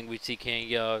नई लैंग्वेज सीखें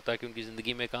या ताकि उनकी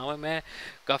ज़िंदगी में काम है। मैं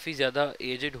काफ़ी ज़्यादा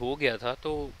एजड हो गया था,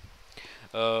 तो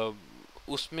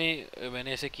उसमें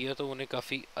मैंने ऐसे किया तो उन्हें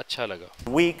काफ़ी अच्छा लगा।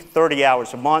 Week, 30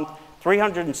 hours a month,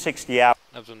 360 hours.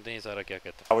 अब सुनते हैं सारा क्या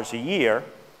कहता है। Hours a year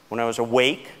when I was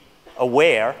awake,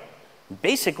 aware,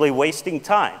 basically wasting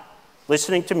time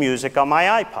listening to music on my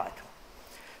iPod.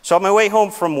 So on my way home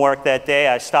from work that day,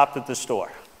 I stopped at the store.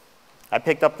 I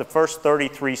picked up the first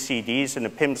 33 CDs in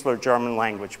the Pimsleur German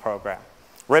language program,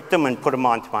 ripped them and put them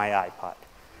onto my iPod.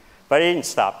 But I didn't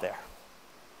stop there.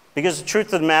 Because the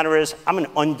truth of the matter is, I'm an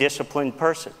undisciplined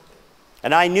person.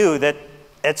 And I knew that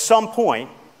at some point,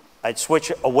 I'd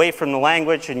switch away from the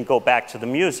language and go back to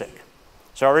the music.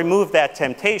 So I removed that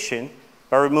temptation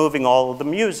by removing all of the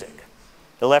music.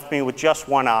 It left me with just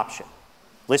one option: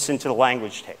 listen to the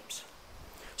language tapes.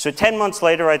 So 10 months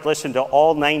later, I'd listened to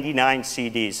all 99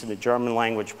 CDs in the German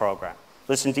language program,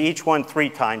 listened to each one 3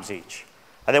 times each.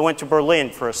 I then went to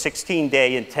Berlin for a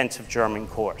 16-day intensive German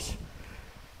course.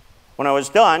 When I was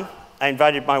done, I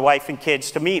invited my wife and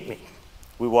kids to meet me.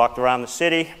 We walked around the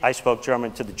city. I spoke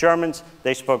German to the Germans.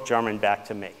 They spoke German back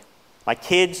to me. My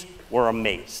kids were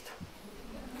amazed.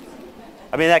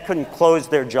 I mean, I couldn't close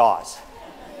their jaws.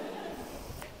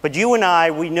 But you and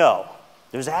I, we know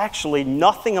there's actually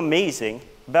nothing amazing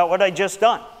about what I just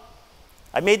done.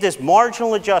 I made this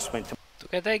marginal adjustment to तो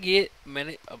कहता है कि ये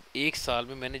मैंने अब एक साल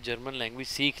में मैंने जर्मन लैंग्वेज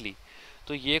सीख ली,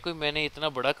 तो ये कोई मैंने इतना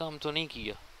बड़ा काम तो नहीं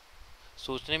किया।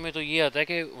 सोचने में तो ये आता है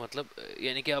कि मतलब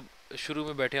यानी कि आप शुरू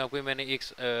में बैठे हैं, आपको मैंने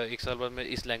एक साल बाद मैं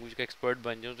इस लैंग्वेज का एक्सपर्ट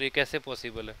बन जाऊँ, तो ये कैसे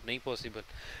पॉसिबल है? नहीं पॉसिबल।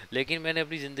 लेकिन मैंने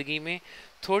अपनी ज़िंदगी में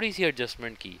थोड़ी सी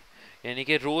एडजस्टमेंट की, यानी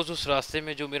कि रोज़ उस रास्ते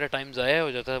में जो मेरा टाइम ज़ाया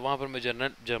हो जाता था वहाँ पर मैं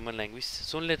जर्मन लैंग्वेज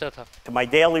सुन लेता था। my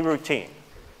daily routine.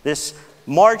 This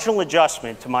marginal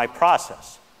adjustment to my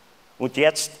process. Und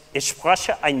jetzt, ich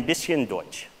spreche ein bisschen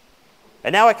Deutsch.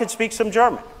 And now I can speak some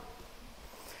German.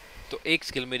 तो एक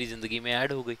स्किल मेरी ज़िंदगी में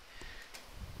ऐड हो गई।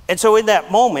 And so in that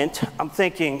moment, I'm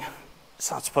thinking, it's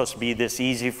not supposed to be this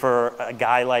easy for a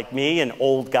guy like me, an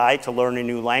old guy, to learn a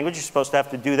new language. You're supposed to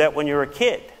have to do that when you're a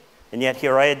kid. And yet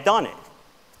here I had done it,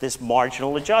 this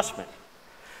marginal adjustment.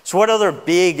 So what other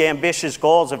big, ambitious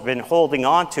goals I've been holding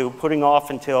on to, putting off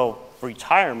until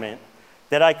retirement,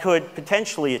 that I could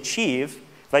potentially achieve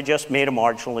if I just made a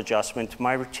marginal adjustment to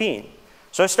my routine?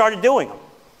 So I started doing them.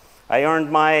 I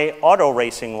earned my auto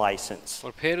racing license.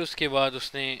 और फिर उसके बाद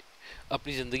उसने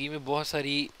अपनी ज़िंदगी में बहुत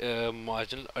सारी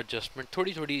मार्जिनल एडजस्टमेंट,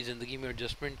 थोड़ी थोड़ी ज़िंदगी में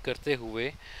एडजस्टमेंट करते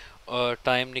हुए और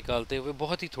टाइम निकालते हुए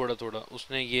बहुत ही थोड़ा थोड़ा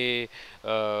उसने ये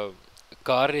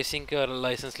कार रेसिंग का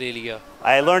लाइसेंस ले लिया,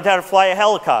 I learned how to fly a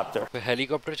helicopter, फिर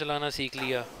हेलीकॉप्टर चलाना सीख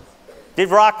लिया, did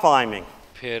rock climbing.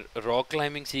 फिर रॉक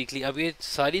क्लाइंबिंग सीख ली। अब ये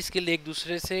सारी स्किल एक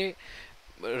दूसरे से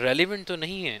रेलिवेंट तो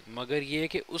नहीं है, मगर ये है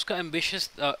कि उसका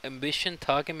एम्बिशन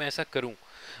था कि मैं ऐसा करूं,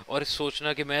 और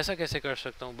सोचना कि मैं ऐसा कैसे कर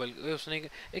सकता हूं, बल्कि उसने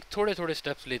एक थोड़े थोड़े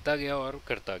स्टेप्स लेता गया और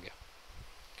करता गया।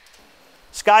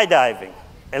 Skydiving.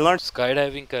 I learned sky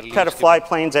diving कर ली how to उसके fly बाद,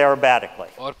 planes aerobatically.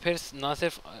 और फिर ना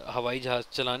सिर्फ हवाई जहाज़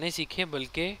चलाने सीखे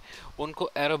बल्कि उनको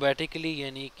एरोबैटिकली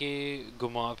यानी कि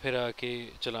घुमा फिरा के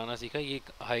चलाना सीखा। ये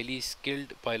एक हाईली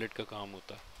स्किल्ड पायलट का काम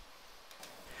होता है।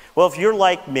 Well, if you're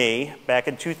like me, back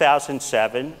in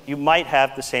 2007, you might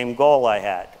have the same goal I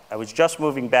had. I was just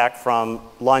moving back from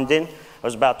London. I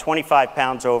was about 25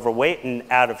 pounds overweight and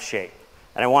out of shape,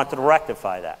 and I wanted to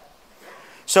rectify that.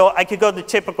 So I could go the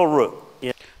typical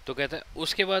route. तो कहता है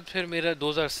उसके बाद फिर मेरा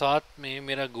 2007 में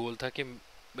मेरा गोल था कि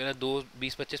मेरा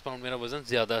 20-25 पाउंड मेरा वज़न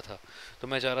ज़्यादा था, तो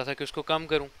मैं चाह रहा था कि उसको कम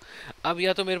करूं। अब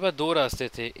या तो मेरे पास दो रास्ते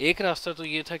थे, एक रास्ता तो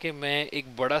ये था कि मैं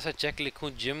एक बड़ा सा चेक लिखूं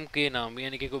जिम के नाम,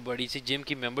 यानी कि कोई बड़ी सी जिम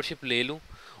की मेंबरशिप ले लूं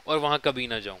और वहां कभी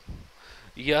ना जाऊं,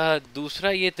 या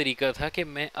दूसरा ये तरीका था कि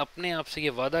मैं अपने आप से ये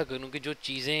वादा करूं कि जो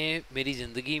चीज़ें मेरी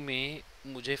ज़िंदगी में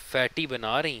मुझे फैटी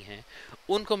बना रही हैं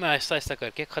उनको मैं आहिस्ता आहिस्ता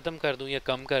करके ख़त्म कर दूं या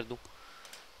कम कर दूं।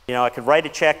 You know, I could write a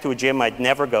check to a gym I'd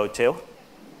never go to,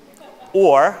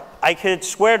 or I could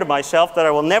swear to myself that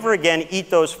I will never again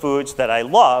eat those foods that I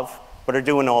love but are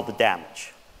doing all the damage.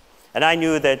 And I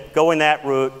knew that going that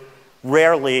route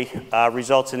rarely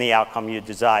results in the outcome you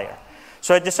desire.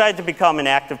 So I decided to become an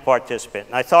active participant.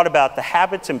 And I thought about the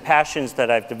habits and passions that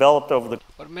I've developed over the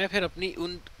और मैं फिर अपनी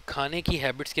उन खाने की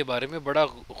habits के बारे में बड़ा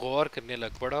गौर करने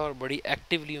लग पड़ा और बड़ी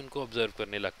एक्टिवली उनको ऑब्जर्व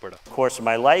करने लग पड़ा। course of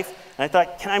my life. And I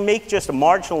thought, can I make just a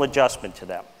marginal adjustment to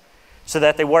them so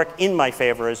that they work in my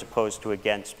favor as opposed to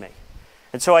against me?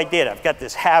 And so I did. I've got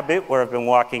this habit where I've been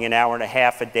walking an hour and a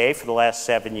half a day for the last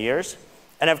 7 years.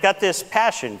 And I've got this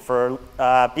passion for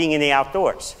being in the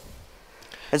outdoors.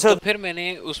 And so तो फिर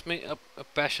मैंने उसमें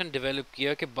passion develop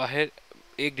किया कि बाहर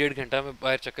 1-1.5 घंटा में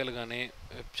बाहर चक्कर लगाने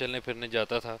चलने फिरने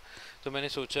जाता था। तो मैंने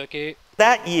सोचा कि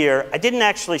that year, I didn't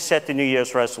actually set the New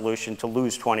Year's resolution to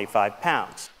lose 25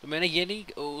 pounds. तो मैंने ये नहीं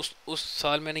उस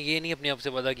साल मैंने ये नहीं अपने आप से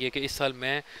वादा किया कि इस साल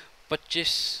मैं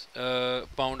 25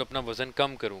 पाउंड अपना वज़न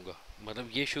कम करूँगा। मतलब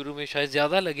ये शुरू में शायद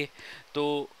ज़्यादा लगे,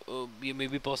 तो ये मे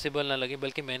बी पॉसिबल ना लगे,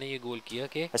 बल्कि मैंने ये गोल किया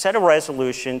कि I set a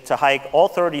resolution to hike all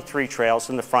 33 trails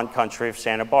in the front country of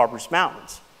Santa Barbara's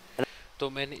mountains. तो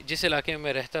मैंने जिस इलाके में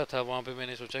मैं रहता था वहाँ पे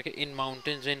मैंने सोचा कि इन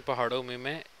माउंटेन्स इन पहाड़ों में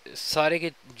मैं सारे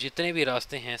के जितने भी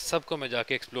रास्ते हैं सबको मैं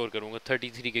जाके एक्सप्लोर करूँगा,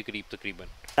 33 के करीब तकरीबन।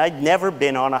 I'd never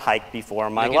been on a hike before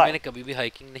in my लेकिन मैंने life. कभी भी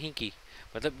हाइकिंग नहीं की।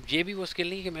 मतलब ये भी वो स्किल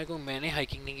नहीं कि मैंने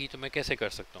हाइकिंग नहीं की तो मैं कैसे कर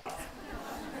सकता हूँ।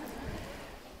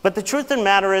 But the truth of the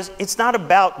matter is, it's not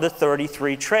about the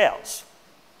 33 trails.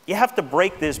 You have to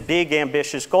break this big,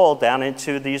 ambitious goal down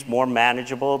into these more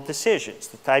manageable decisions,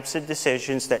 the types of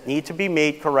decisions that need to be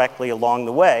made correctly along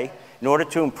the way in order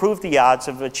to improve the odds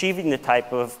of achieving the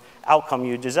type of outcome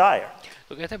you desire.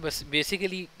 तो कहता है बस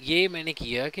basically ये मैंने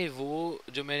किया कि वो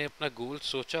जो मैंने अपना गोल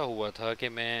सोचा हुआ था कि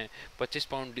मैं 25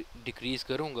 पाउंड डिक्रीज़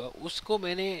करूँगा, उसको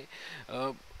मैंने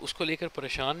उसको लेकर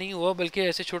परेशान नहीं हुआ, बल्कि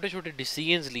ऐसे छोटे छोटे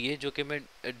डिसीजंस लिए जो कि मैं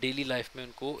डेली लाइफ में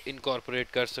उनको इनकॉर्पोरेट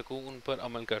कर सकूँ, उन पर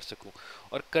अमल कर सकूँ,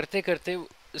 और करते करते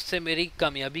इससे मेरी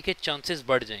कामयाबी के चांसेस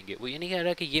बढ़ जाएंगे। वो ये नहीं कह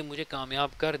रहा कि ये मुझे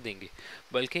कामयाब कर देंगे,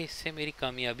 बल्कि इससे मेरी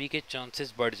कामयाबी के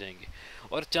चांसेस बढ़ जाएंगे।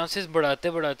 और चांसेस बढ़ाते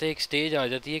बढ़ाते एक स्टेज आ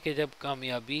जाती है कि जब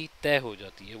कामयाबी तय हो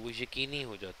जाती है, वो यकीनी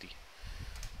हो जाती है।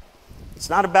 It's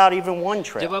not about even one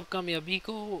जब trail. आप कामयाबी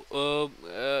को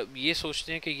ये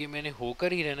सोचते हैं कि ये मैंने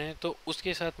होकर ही रहना है, तो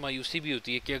उसके साथ मायूसी भी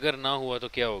होती है कि अगर ना हुआ तो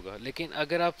क्या होगा। लेकिन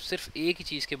अगर आप सिर्फ एक ही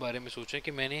चीज़ के बारे में सोचें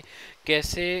कि मैंने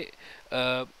कैसे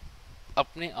अ,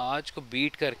 अपने आज को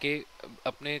बीट करके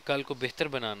अपने कल को बेहतर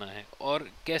बनाना है, और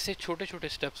कैसे छोटे छोटे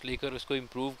स्टेप्स लेकर उसको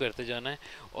इम्प्रूव करते जाना है,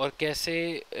 और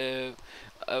कैसे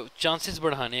चांसेस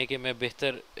बढ़ाने हैं कि मैं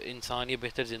बेहतर इंसान या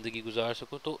बेहतर ज़िंदगी गुजार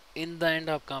सकूं, तो इन द एंड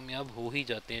आप कामयाब हो ही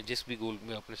जाते हैं जिस भी गोल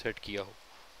में आपने सेट किया हो।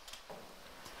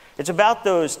 It's about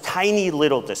those tiny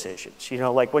little decisions,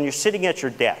 like when you're sitting at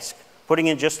your desk, putting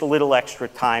in just a little extra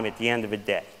time at the end of a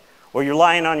day, or you're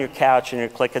lying on your couch and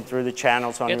you're clicking through the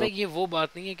channels on कहता your. है ये वो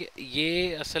बात नहीं है कि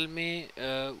ये असल में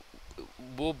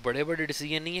वो बड़े बड़े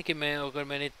डिसीजन नहीं है कि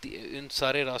मैंने इन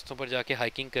सारे रास्तों पर जाके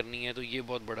हाइकिंग करनी है तो ये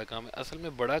बहुत बड़ा काम है। असल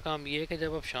में बड़ा काम ये है कि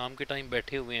जब आप शाम के टाइम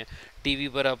बैठे हुए हैं, टीवी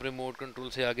पर आप रिमोट कंट्रोल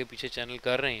से आगे पीछे चैनल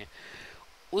कर रहे हैं,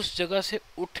 उस जगह से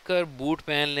उठकर बूट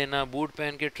पहन लेना, बूट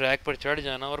पहन के ट्रैक पर चढ़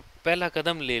जाना और पहला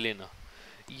कदम ले लेना,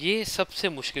 ये सबसे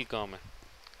मुश्किल काम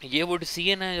है। ये वो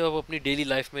डिसीजन है जो आप अपनी डेली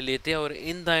लाइफ में लेते हैं, और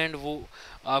इन द एंड वो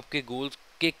आपके गोल्स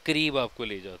के करीब आपको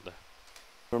ले जाता है।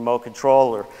 Remote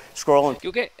control or scrolling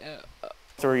क्योंकि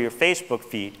through your Facebook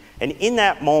feed, and in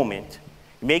that moment,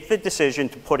 you make the decision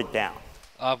to put it down.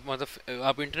 आप मतलब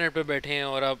आप इंटरनेट पे बैठे हैं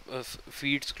और आप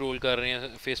फीड स्क्रॉल कर रहे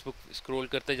हैं, फेसबुक स्क्रॉल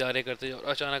करते जा रहे हैं करते जा, और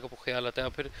अचानक आपको ख्याल आता है,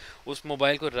 आप फिर उस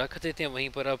मोबाइल को रख देते हैं वहीं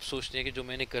पर, आप सोचते हैं कि जो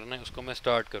मैंने करना है उसको मैं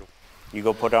स्टार्ट करूं। You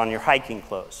go put on your hiking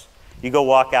clothes. You go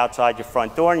walk outside your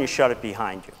front door and you shut it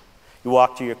behind you. You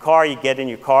walk to your car, you get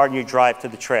in your car, and you drive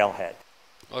to the trailhead.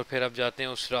 और फिर आप जाते हैं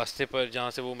उस रास्ते पर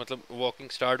जहाँ से वो मतलब वॉकिंग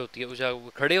स्टार्ट होती है, उस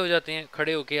जगह खड़े हो जाते हैं,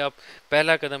 खड़े होके आप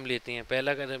पहला कदम लेते हैं,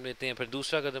 पहला कदम लेते हैं, फिर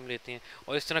दूसरा कदम लेते हैं,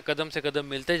 और इस तरह कदम से कदम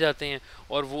मिलते जाते हैं,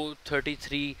 और वो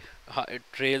 33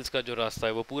 ट्रेल्स का जो रास्ता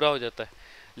है वो पूरा हो जाता है।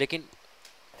 लेकिन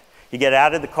You get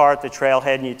out of the car at the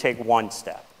trailhead and you take one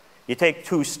step. You take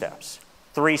 2 steps,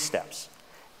 3 steps.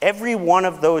 Every one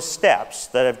of those steps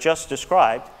that I've just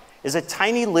described is a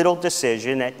tiny little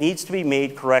decision that needs to be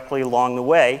made correctly along the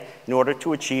way in order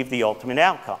to achieve the ultimate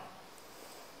outcome.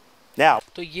 Now,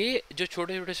 तो ये जो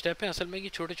छोटे छोटे step हैं, असल में ये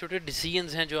छोटे छोटे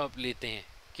डिसीजंस हैं जो आप लेते हैं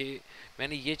कि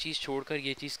मैंने ये चीज़ छोड़कर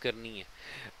ये चीज़ करनी है,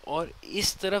 और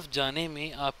इस तरफ जाने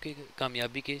में आपके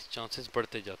कामयाबी के चांसेस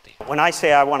बढ़ते जाते हैं। when I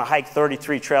say I want to hike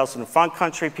 33 trails in the front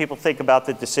country, people think about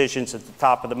the decisions at the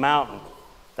top of the mountain.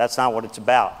 That's not what it's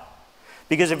about.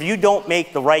 Because if you don't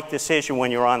make the right decision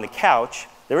when you're on the couch,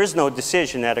 there is no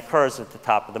decision that occurs at the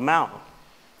top of the mountain.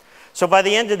 So by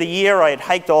the end of the year, I had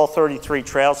hiked all 33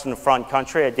 trails in the front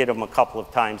country. I did them a couple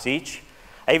of times each.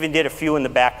 I even did a few in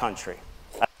the back country.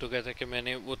 तो कहता है कि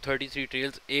मैंने वो 33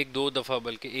 trails एक दो दफ़ा,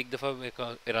 बल्कि एक दफ़ा का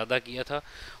इरादा किया था,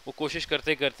 वो कोशिश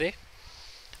करते करते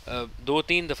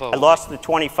 2-3 दफ़ा I हो lost the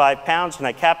 25 pounds, and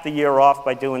I capped the year off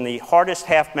by doing the hardest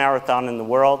half marathon in the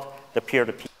world, the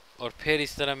peer-to-peer. और फिर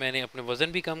इस तरह मैंने अपने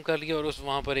वज़न भी कम कर लिया, और उस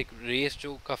वहाँ पर एक रेस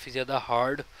जो काफ़ी ज़्यादा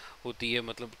हार्ड होती है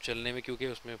मतलब चलने में, क्योंकि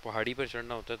उसमें पहाड़ी पर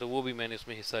चढ़ना होता है, तो वो भी मैंने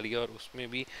उसमें हिस्सा लिया और उसमें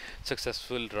भी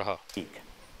सक्सेसफुल रहा।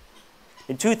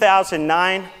 In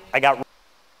 2009, I got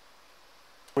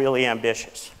really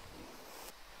ambitious.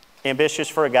 Ambitious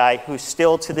for a guy who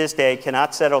still to this day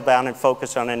cannot settle down and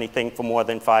focus on anything for more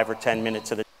than 5 or 10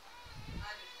 minutes at a time.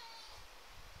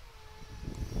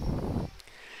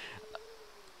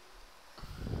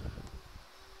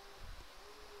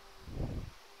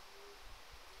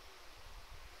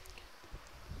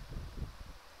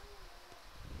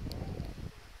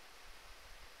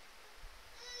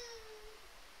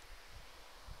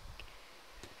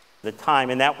 The time,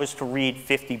 and that was to read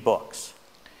 50 books.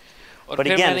 और But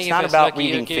फिर again, मैंने it's ये not फैसला about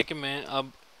किया reading कि मैं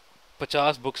अब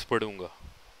 50 books पढ़ूंगा।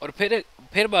 और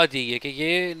फिर बात यही है कि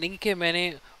ये नहीं कि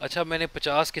मैंने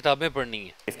 50 किताबें पढ़नी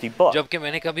है, 50 books. जबकि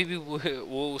मैंने कभी भी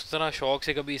वो उस तरह शौक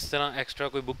से कभी इस तरह एक्स्ट्रा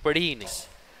कोई बुक पढ़ी ही नहीं।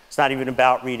 It's not even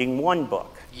about reading one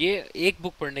book. ये एक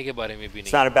बुक पढ़ने के बारे में भी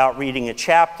It's नहीं, not about reading a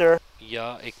chapter. या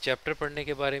एक चैप्टर पढ़ने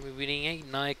के बारे में भी नहीं है,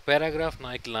 ना एक पैराग्राफ,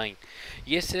 ना एक लाइन।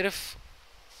 ये सिर्फ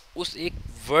उस एक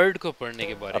वर्ड को पढ़ने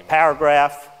के बारे A में।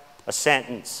 paragraph, a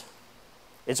sentence.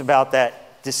 It's about that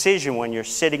decision when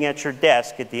you're sitting at your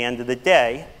desk at the end of the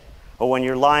day, or when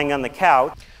you're lying on the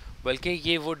couch. बल्कि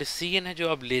ये वो डिसीजन है जो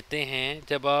आप लेते हैं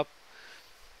जब आप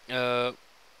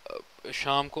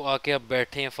शाम को आके आप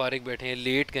बैठे हैं, फारिग बैठे हैं,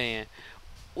 लेट गए हैं,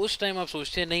 उस टाइम आप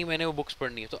सोचते हैं नहीं मैंने वो बुक्स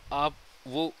पढ़नी है, तो आप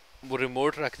वो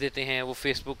रिमोट रख देते हैं, वो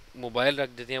फेसबुक मोबाइल रख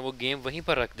देते हैं, वो गेम वहीं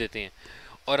पर रख देते हैं,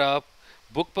 और आप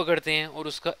बुक पकड़ते हैं और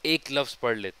उसका एक लफ्ज़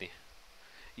पढ़ लेते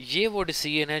हैं। ये वो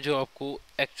डिसीजन है जो आपको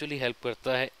एक्चुअली हेल्प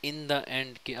करता है इन द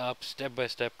एंड कि आप स्टेप बाय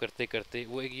स्टेप करते करते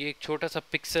वो ये एक छोटा सा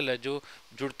पिक्सल है जो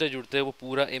जुड़ते जुड़ते वो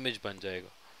पूरा इमेज बन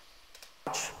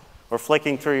जाएगा. Or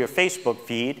flicking through your Facebook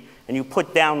feed, and you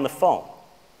put down the phone.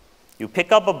 You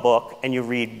pick up a book and you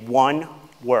read one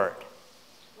word.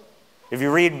 If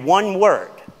you read one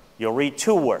word, you'll read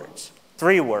two words,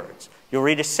 three words. You'll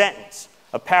read a sentence,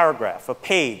 a paragraph, a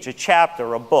page, a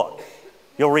chapter, a book.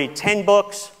 You'll read 10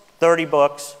 books, 30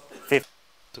 books, 50.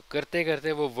 तो करते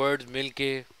करते वो words मिलके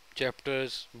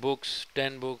chapters, books,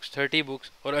 10 books, 30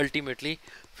 books और ultimately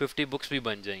 50 books भी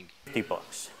बन जाएंगी.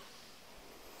 books.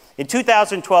 In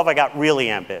 2012, I got really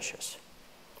ambitious.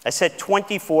 I set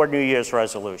 24 New Year's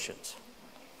resolutions.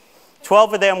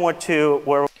 12 of them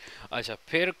were अच्छा,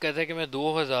 फिर कहते हैं कि मैं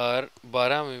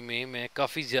 2012 में मैं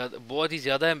काफ़ी ज़्यादा बहुत ही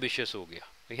ज़्यादा एम्बिशियस हो गया.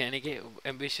 यानी कि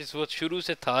एम्बिशियस वो शुरू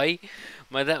से था ही,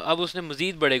 मतलब अब उसने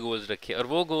मज़ीद बड़े गोल्स रखे और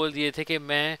वो गोल ये थे कि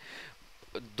मैं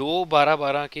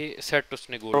 2-12-12 के सेट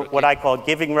उसने गोल रखे. what I call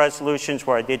giving resolutions,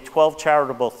 where I did 12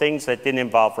 charitable things that didn't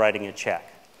involve writing a check.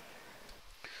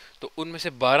 तो उनमें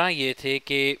से 12 ये थे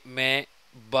कि मैं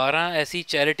 12 ऐसी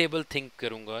चैरिटेबल थिंग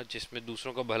करूँगा जिसमें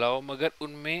दूसरों का भला हो मगर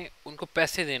उनमें उनको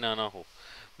पैसे देना ना हो.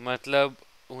 मतलब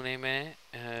उन्हें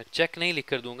मैं चेक नहीं लिख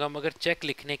कर दूंगा मगर चेक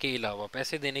लिखने के अलावा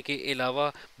पैसे देने के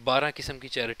अलावा 12 किस्म की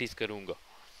चैरिटीज़ करूँगा.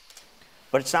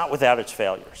 But it's not without its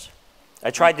failures.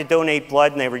 I tried to donate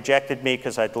blood and they rejected me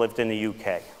because I'd lived in the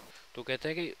UK. तो कहते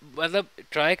हैं कि मतलब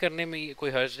ट्राई करने में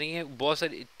कोई हर्ज नहीं है. बहुत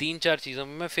सारी 3-4 चीज़ों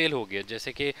में मैं फ़ेल हो गया.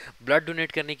 जैसे कि ब्लड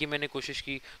डोनेट करने की मैंने कोशिश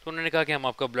की तो उन्होंने कहा कि हम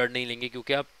आपका ब्लड नहीं लेंगे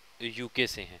क्योंकि आप यूके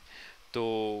से हैं. तो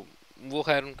वो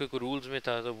खैर उनके कोई रूल्स में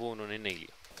था तो वो उन्होंने नहीं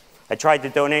लिया. I tried to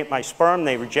donate my sperm,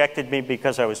 they rejected me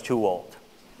because I was too old.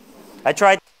 I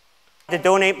tried to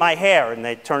donate my hair and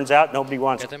it turns out nobody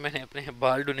wants. कहते हैं मैंने अपने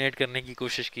बाल डोनेट करने की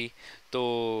कोशिश की तो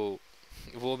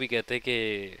वो भी कहते हैं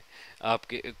कि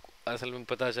आपके असल में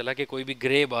पता चला कि कोई भी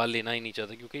ग्रे बाल लेना ही नहीं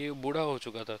चाहता क्योंकि ये बूढ़ा हो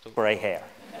चुका था. तो Gray hair.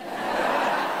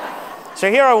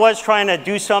 So here I was trying to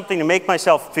do something to make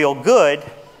myself feel good,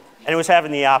 and it was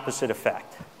having the opposite effect.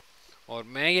 और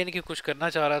मैं यानी कि कुछ करना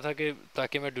चाह रहा था कि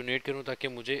ताकि मैं डोनेट करूं ताकि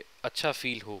मुझे अच्छा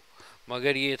फील हो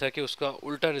मगर ये था कि उसका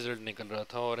उल्टा रिजल्ट निकल रहा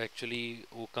था और एक्चुअली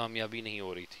वो कामयाबी नहीं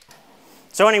हो रही थी.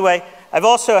 So anyway, I've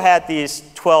also had these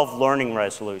 12 learning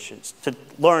resolutions to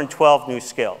learn 12 new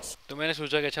skills. तो मैंने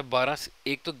सोचा कि अच्छा 12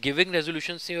 एक तो गिविंग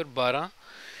रेजोल्यूशन थी और 12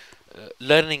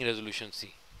 लर्निंग रेजोल्यूशन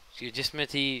थी जिसमें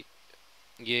थी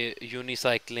ये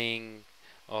यूनिसाइक्लिंग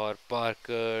और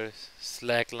Parker,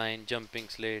 slack line, jumping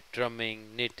slate, drumming,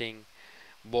 knitting,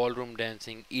 ballroom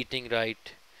dancing, eating right,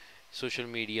 social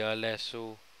media, lasso,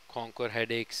 conquer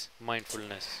headaches,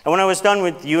 mindfulness. And when I was done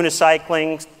with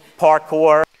unicycling,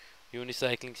 parkour,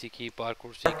 यूनिसाइक्लिंग सीखी,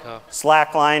 पार्कोर सीखा.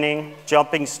 slacklining,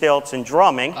 jumping stilts, and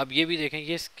drumming, अब ये भी देखें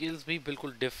ये skills भी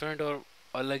बिल्कुल different और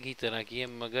अलग ही तरह की है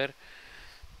मगर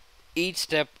ईच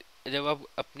स्टेप जब आप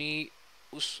अपनी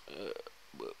उस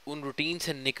उन रूटीन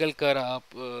से निकल कर आप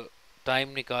टाइम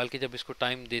निकाल के जब इसको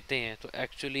टाइम देते हैं तो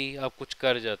एक्चुअली आप कुछ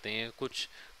कर जाते हैं,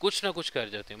 कुछ ना कुछ कर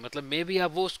जाते हैं. मतलब मे बी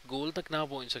आप वो उस गोल तक ना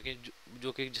पहुंच सकें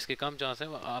जो कि जिसके कम चांस हैं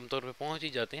आमतौर पे पहुंच ही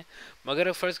जाते हैं मगर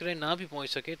अगर फ़र्ज़ करें ना भी पहुंच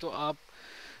सके तो आप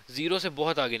ज़ीरो से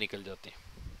बहुत आगे निकल जाते हैं.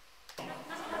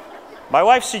 my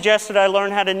wife suggested I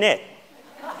learn how to knit.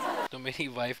 तो मेरी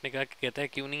वाइफ ने कहा कि कहता है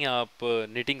क्यों नहीं आप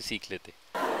निटिंग सीख लेते.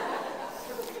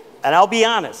 And I'll be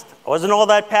honest, I wasn't all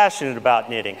that passionate about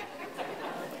knitting.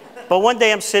 But one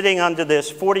day I'm sitting under this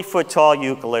 40-foot tall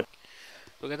eucalyptus.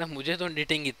 तो कहता है मुझे तो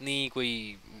निटिंग इतनी कोई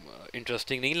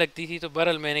इंटरेस्टिंग नहीं लगती थी तो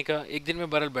बहरहाल मैंने कहा एक दिन मैं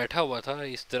बहरहाल बैठा हुआ था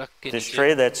इस दरख्त के This नीचे.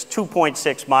 tree that's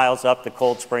 2.6 miles up the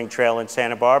Cold Spring Trail in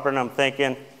Santa Barbara, and I'm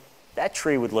thinking, that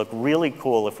tree would look really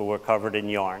cool if it were covered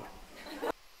in yarn.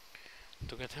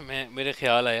 तो कहते हैं मैं मेरे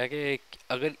ख्याल आया कि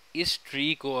अगर इस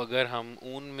ट्री को अगर हम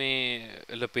ऊन में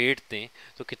लपेट दें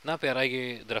तो कितना प्यारा ये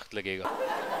दरख्त लगेगा.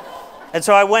 And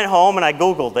so I went home and I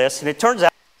Googled this, and it turns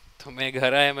तो मैं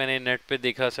घर आया मैंने नेट पे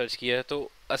देखा सर्च किया तो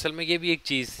असल में ये भी एक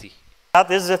चीज़ थी. out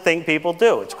this is a thing people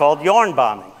do. It's called yarn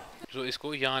bombing. तो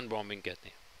इसको यार्न बॉम्बिंग कहते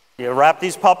हैं. You wrap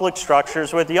these public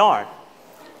structures with yarn.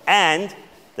 And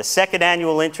the second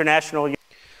annual international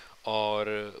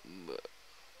और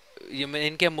ये मैं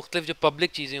इनके मुख्तलिफ जो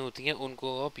पब्लिक चीज़ें होती हैं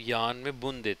उनको आप यार्न में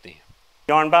बुन देते हैं.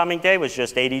 yarn bombing day was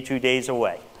just 82 days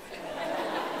away.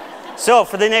 So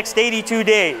for the next 82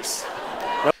 days,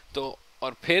 तो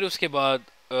और फिर उसके बाद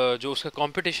जो उसका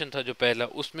कंपटीशन था जो पहला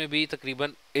उसमें भी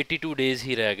तकरीबन 82 डेज़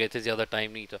ही रह गए थे, ज़्यादा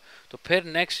टाइम नहीं था. तो फिर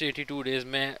नेक्स्ट 82 डेज़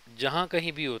में जहाँ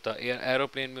कहीं भी होता,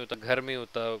 एरोप्लेन में होता, घर में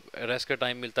होता, रेस्ट का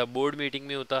टाइम मिलता, बोर्ड मीटिंग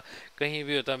में होता, कहीं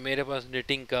भी होता, मेरे पास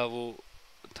निटिंग का वो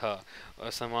था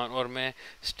सामान, और मैं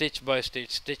स्टिच बाय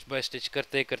स्टिच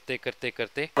करते करते करते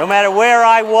करते No matter where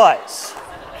I was,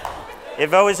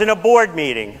 if I was in a board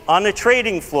meeting, on the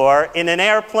trading floor, in an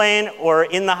airplane, or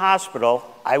in the hospital,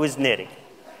 I was knitting,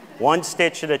 one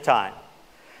stitch at a time.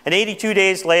 And 82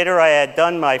 days later, I had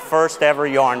done my first ever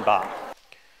yarn bomb.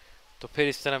 तो फिर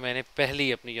इस तरह मैंने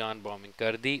पहली अपनी yarn bombing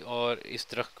कर दी और इस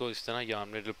दरख्त को इस तरह यार्न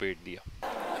में लपेट दिया।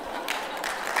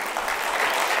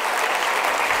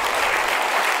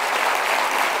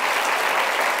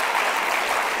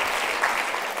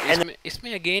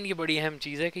 इसमें अगेन ये बड़ी अहम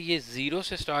चीज़ है कि ये ज़ीरो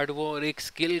से स्टार्ट हुआ और एक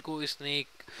स्किल को इसने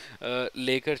एक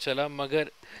लेकर चला,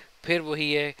 मगर फिर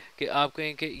वही है कि आप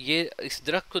कहें कि ये इस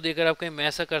दरख्त को देखकर आप कहें मैं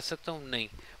ऐसा कर सकता हूँ, नहीं,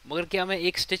 मगर क्या मैं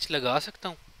एक स्टिच लगा सकता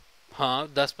हूँ? हाँ,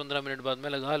 10-15 मिनट बाद मैं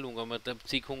लगा लूँगा, मतलब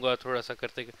सीखूँगा थोड़ा सा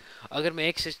करते। अगर मैं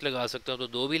एक स्टिच लगा सकता हूँ तो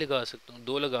दो भी लगा सकता हूँ,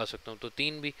 दो लगा सकता हूँ तो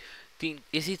तीन,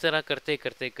 इसी तरह करते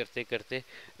करते करते करते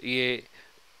ये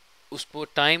उसको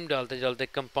टाइम डालते डालते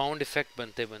कंपाउंड इफेक्ट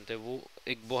बनते बनते वो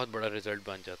एक बहुत बड़ा रिजल्ट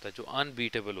बन जाता है जो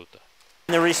अनबीटेबल होता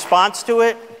है। The response to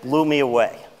it blew me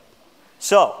away.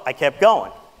 So I kept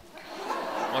going.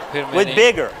 और फिर With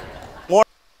bigger, more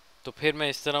तो फिर मैं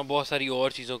इस तरह बहुत सारी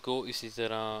और चीज़ों को इसी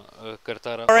तरह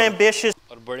करता रहा ambitious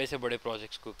और बड़े से बड़े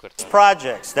प्रोजेक्ट्स को करता रहा।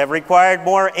 projects that required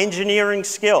more engineering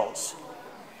skills.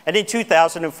 And in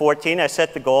 2014, I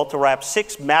set the goal to wrap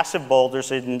 6 massive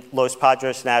boulders in Los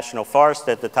Padres National Forest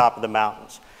at the top of the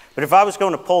mountains. But if I was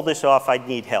going to pull this off, I'd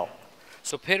need help.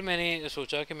 तो फिर मैंने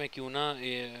सोचा कि मैं क्यों ना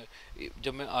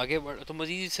जब मैं आगे बढ़ तो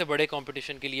मज़ीद से बड़े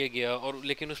कंपटीशन के लिए गया, और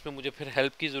लेकिन उसमें मुझे फिर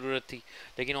हेल्प की ज़रूरत थी।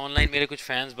 लेकिन ऑनलाइन मेरे कुछ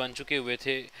फैंस बन चुके हुए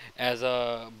थे एज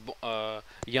अ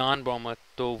यार्न बॉमर,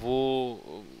 तो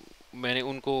वो मैंने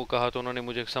उनको कहा तो उन्होंने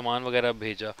मुझे सामान वगैरह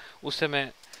भेजा, उससे मैं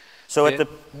So at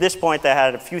this point, I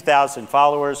had a few thousand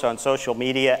followers on social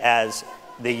media as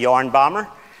the yarn bomber.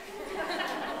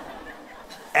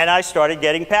 And I started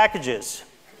getting packages,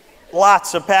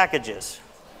 lots of packages.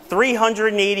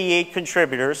 388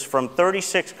 contributors from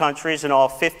 36 countries in all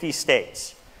 50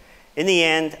 states. In the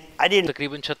end, I didn't.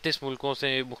 तकरीबन 36 मुल्कों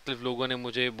से मुख्तलिफ लोगों ने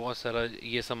मुझे बहुत सारा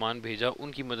ये सामान भेजा,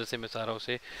 उनकी मदद से मैं सारा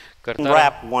उसे करता रहा।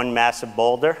 Wrap one massive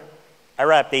boulder. I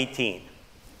wrapped 18.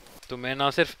 तो मैं ना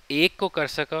सिर्फ एक को कर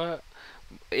सका,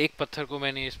 एक पत्थर को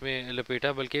मैंने इसमें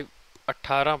लपेटा, बल्कि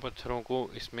 18 पत्थरों को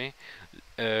इसमें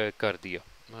कर दिया,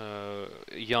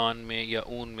 यान में या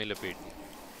ऊन में लपेट दिया।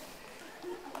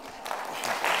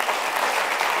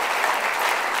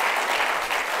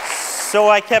 So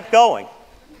I kept going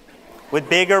with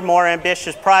bigger, more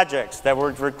ambitious projects that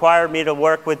would require me to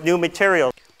work with new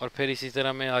materials. और फिर इसी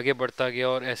तरह मैं आगे बढ़ता गया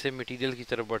और ऐसे मटेरियल की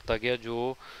तरफ बढ़ता गया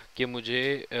जो कि मुझे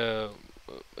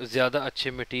ज़्यादा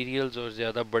अच्छे मटेरियल्स और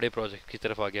ज़्यादा बड़े प्रोजेक्ट की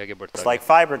तरफ आगे बढ़ता like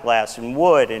fiberglass and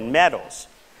wood and metals,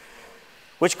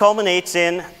 which culminates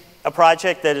in a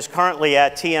project that is currently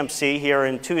at TMC here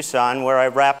in Tucson, where I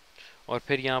wrap. और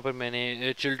फिर यहाँ पर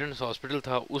मैंने चिल्ड्रंस हॉस्पिटल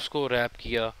था उसको रैप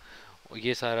किया,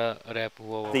 ये सारा रैप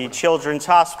हुआ The Children's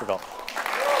Hospital.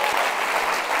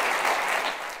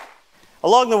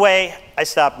 Along the way, I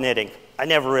stopped knitting. I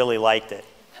never really liked it.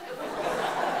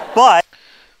 But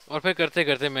और फिर करते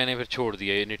करते मैंने फिर छोड़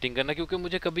दिया ये निटिंग करना, क्योंकि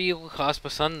मुझे कभी ये खास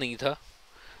पसंद नहीं था।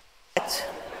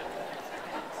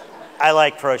 I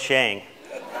like crocheting.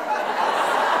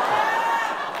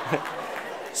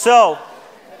 So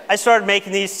I started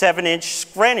making these 7-inch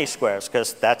granny squares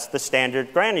because that's the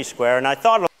standard granny square, and I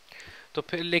thought. तो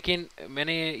फिर लेकिन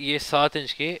मैंने ये 7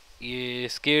 इंच के ये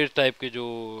स्केयर टाइप के जो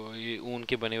ये ऊन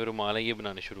के बने हुए रुमाल हैं ये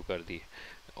बनाने शुरू कर दिए,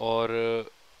 और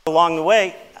along the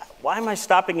way, why am I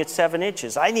stopping at 7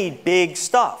 inches? I need big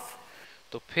stuff.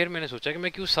 तो फिर मैंने सोचा कि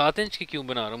मैं क्यों 7 इंच के क्यों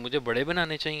बना रहा हूँ, मुझे बड़े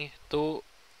बनाने चाहिए। तो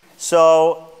So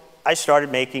I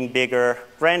started making bigger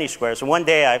granny squares. And one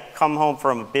day I come home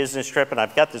from a business trip and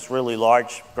I've got this really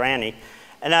large granny,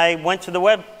 and I went to the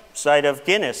website of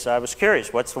Guinness. I was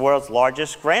curious, what's the world's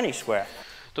largest granny square?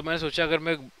 तो मैंने सोचा अगर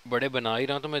मैं बड़े बना ही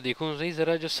रहा हूँ तो मैं देखूँ सही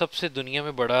ज़रा जो सबसे दुनिया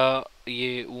में बड़ा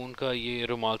ये ऊन का ये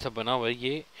रुमाल सा बना हुआ है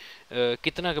ये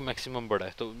कितना का मैक्सिमम बड़ा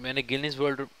है। तो मैंने Guinness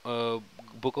world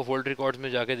book of world records में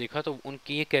जाके देखा तो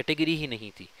उनकी ये कैटेगरी ही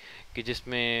नहीं थी कि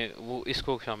जिसमें वो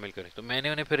इसको शामिल करें। तो मैंने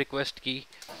उन्हें फिर रिक्वेस्ट की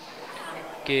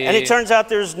कि And it turns out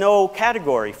there's no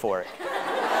category for it.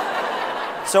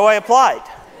 So I applied.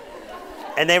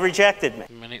 And they rejected me.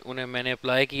 मैंने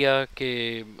अप्लाई किया कि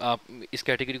आप इस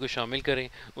कैटेगरी को शामिल करें,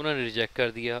 उन्होंने रिजेक्ट कर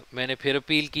दिया। मैंने फिर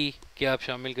अपील की कि आप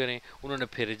शामिल करें, उन्होंने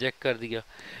फिर रिजेक्ट कर दिया।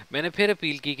 मैंने फिर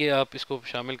अपील की कि आप इसको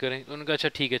शामिल करें, उन्होंने कहा अच्छा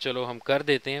ठीक है चलो हम कर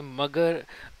देते हैं, मगर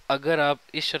अगर आप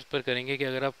इस शर्त पर करेंगे कि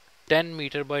अगर आप 10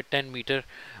 मीटर बाय 10 मीटर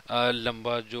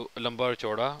लंबा और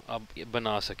चौड़ा आप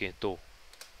बना सकें तो।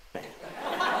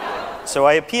 So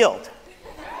I appealed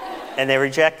and they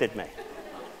rejected me.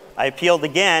 I appealed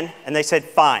again, and they said,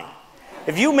 fine.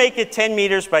 If you make it 10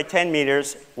 meters by 10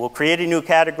 meters, we'll create a new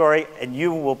category, and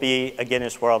you will be a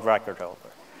Guinness World Record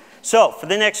holder. So for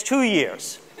the next 2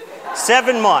 years,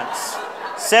 7 months,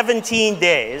 17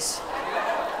 days,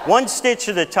 one stitch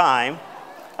at a time,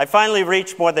 I finally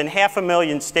reached more than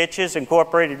 500,000 stitches,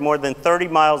 incorporated more than 30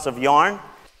 miles of yarn.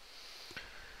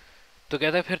 तो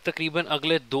कहता है फिर तकरीबन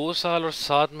अगले 2 साल और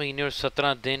 7 महीने और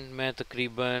 17 दिन मैं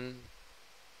तकरीबन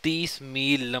 30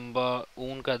 मील लंबा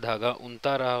ऊन का धागा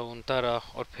उनता रहा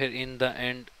और फिर इन द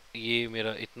एंड ये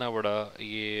मेरा इतना बड़ा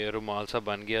ये रुमाल सा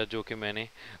बन गया जो कि मैंने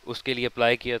उसके लिए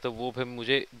अप्लाई किया तो वो फिर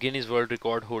मुझे गिनीज वर्ल्ड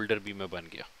रिकॉर्ड होल्डर भी मैं बन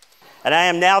गया. And I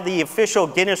am now the official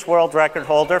Guinness World Record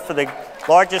holder for the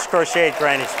largest crocheted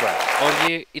granny spread. और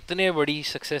ये इतने बड़ी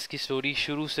सक्सेस की स्टोरी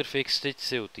शुरू सिर्फ एक स्टिच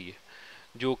से होती है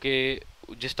जो कि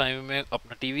जिस टाइम में मैं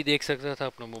अपना टीवी देख सकता था,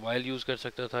 अपना मोबाइल यूज़ कर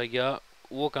सकता था या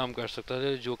वो काम कर सकता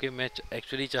था जो कि मैं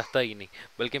एक्चुअली चाहता ही नहीं,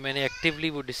 बल्कि मैंने एक्टिवली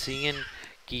वो डिसीजन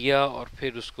किया और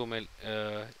फिर उसको मैं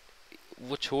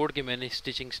वो छोड़ के मैंने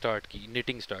स्टिचिंग स्टार्ट की,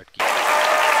 निटिंग स्टार्ट की.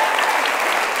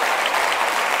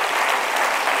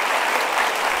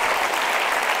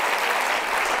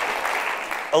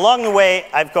 Along the way,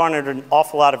 I've garnered an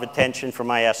awful lot of attention for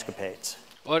my escapades.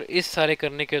 और इस सारे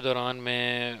करने के दौरान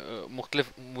मैं मुख्तलिफ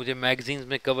मुझे मैगजीन्स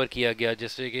में कवर किया गया,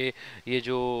 जैसे कि ये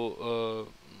जो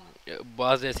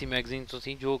बाज़ ऐसी मैगजीन्स तो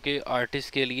थी जो कि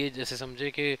आर्टिस्ट के लिए जैसे समझे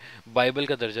कि बाइबल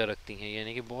का दर्जा रखती हैं,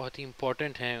 यानी कि बहुत ही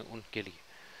इम्पोर्टेंट हैं उनके लिए.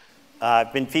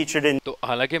 I've been featured in. तो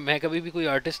हालांकि मैं कभी भी कोई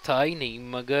आर्टिस्ट था ही नहीं,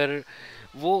 मगर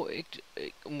वो एक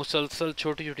मुसलसल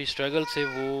छोटी छोटी स्ट्रगल से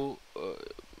वो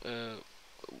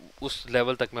उस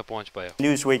लेवल तक मैं पहुंच पाया.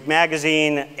 Newsweek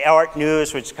magazine, Art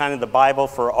News, which is kind of the Bible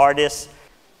for artists.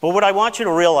 But what I want you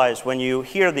to realize when you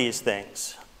hear these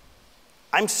things,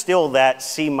 I'm still that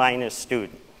C-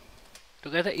 student. तो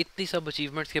कहता है इतनी सब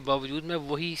अचीवमेंट्स के बावजूद मैं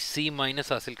वही C-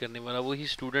 हासिल करने वाला वही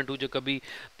स्टूडेंट हूँ जो कभी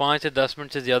 5 से 10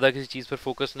 मिनट से ज़्यादा किसी चीज़ पर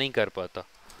फोकस नहीं कर पाता.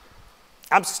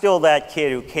 I'm still that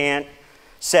kid who can't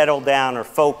settle down or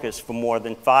focus for more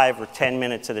than 5 or 10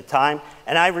 minutes at a time,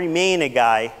 and I remain a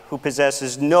guy who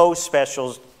possesses no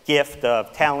special gift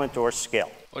of talent or skill.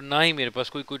 और ना ही मेरे पास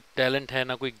कोई talent है,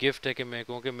 ना कोई gift है कि मैं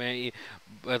कहूँ कि मैं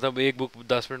मतलब एक बुक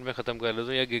 10 मिनट में ख़त्म कर लेता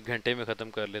हूँ या 1 घंटे में ख़त्म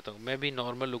कर लेता हूँ. मैं भी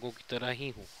नॉर्मल लोगों की तरह ही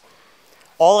हूँ.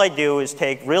 All I do is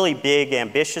take really big,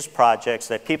 ambitious projects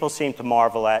that people seem to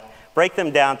marvel at, break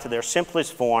them down to their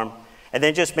simplest form, and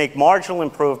then just make marginal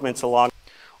improvements along.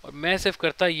 और मैं सिर्फ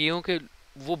करता ये हूँ कि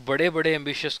वो बड़े बड़े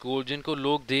एम्बिशियस गोल जिनको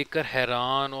लोग देखकर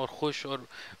हैरान और खुश और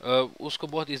उसको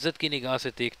बहुत इज्जत की निगाह से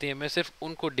देखते हैं, मैं सिर्फ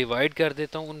उनको डिवाइड कर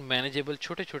देता हूँ उन मैनेजेबल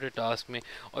छोटे छोटे टास्क में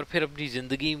और फिर अपनी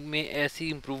ज़िंदगी में ऐसी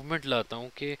इम्प्रूवमेंट लाता हूँ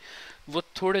कि वो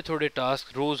थोड़े थोड़े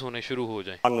टास्क रोज़ होने शुरू हो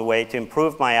जाएं. Along the way to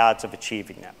improve my odds of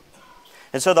achieving them.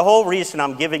 And so the whole reason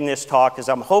I'm giving this talk is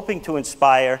I'm hoping to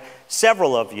inspire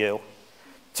several of you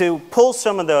to pull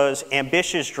some of those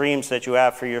ambitious dreams that you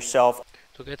have for yourself.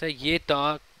 तो कहता है ये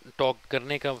talk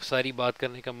करने का सारी बात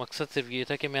करने का मकसद सिर्फ ये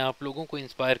था कि मैं आप लोगों को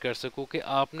इंस्पायर कर सकूं कि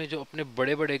आपने जो अपने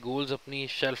बड़े बड़े गोल्स अपनी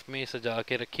शेल्फ में सजा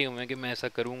के रखे हुए हैं कि मैं ऐसा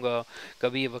करूंगा,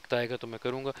 कभी ये वक्त आएगा तो मैं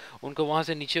करूंगा, उनको वहां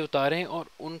से नीचे उतारें और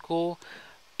उनको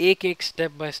एक एक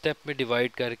स्टेप बाय स्टेप में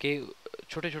डिवाइड करके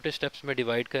छोटे छोटे स्टेप्स में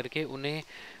डिवाइड करके उन्हें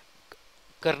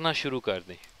करना शुरू कर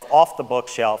दें. Off the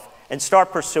bookshelf and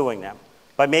start pursuing them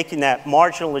by making that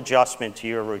marginal adjustment to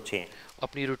your routine.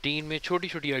 अपनी रूटीन में छोटी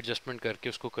छोटी एडजस्टमेंट करके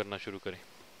उसको करना शुरू करें.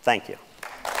 Thank you.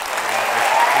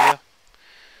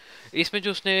 इसमें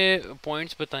जो उसने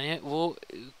पॉइंट्स बताए हैं वो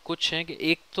कुछ हैं कि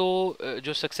एक तो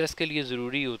जो सक्सेस के लिए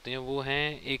ज़रूरी होते हैं वो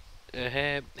हैं एक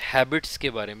है हैबिट्स के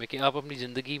बारे में कि आप अपनी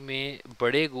ज़िंदगी में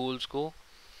बड़े गोल्स को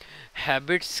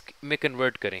हैबिट्स में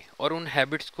कन्वर्ट करें और उन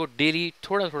हैबिट्स को डेली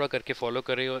थोड़ा थोड़ा करके फॉलो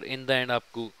करें और इन द एंड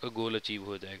आपको गोल अचीव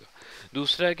हो जाएगा.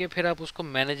 दूसरा है कि फिर आप उसको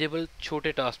मैनेजेबल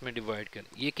छोटे टास्क में डिवाइड करें.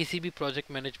 ये किसी भी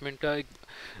प्रोजेक्ट मैनेजमेंट का एक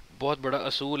बहुत बड़ा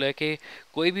असूल है कि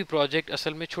कोई भी प्रोजेक्ट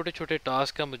असल में छोटे छोटे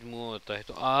टास्क का मजमूआ होता है.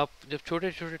 तो आप जब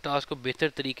छोटे छोटे टास्क को बेहतर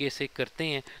तरीके से करते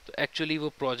हैं तो एक्चुअली वो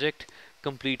प्रोजेक्ट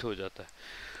कंप्लीट हो जाता है.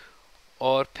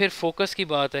 और फिर फोकस की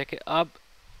बात है कि आप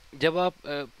जब आप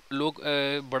लोग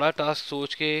बड़ा टास्क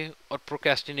सोच के और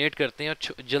प्रोक्रेस्टिनेट करते हैं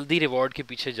और जल्दी रिवॉर्ड के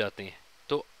पीछे जाते हैं,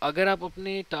 तो अगर आप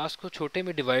अपने टास्क को छोटे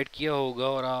में डिवाइड किया होगा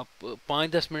और आप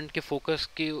 5-10 मिनट के फोकस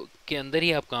के अंदर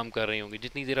ही आप काम कर रहे होंगे,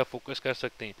 जितनी देर आप फोकस कर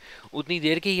सकते हैं उतनी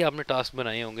देर के ही आपने टास्क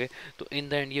बनाए होंगे, तो इन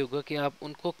द एंड ये होगा कि आप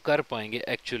उनको कर पाएंगे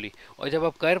एक्चुअली. और जब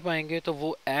आप कर पाएंगे तो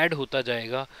वो ऐड होता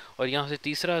जाएगा. और यहाँ से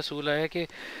तीसरा असूल है कि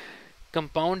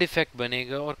कंपाउंड इफ़ेक्ट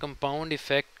बनेगा और कंपाउंड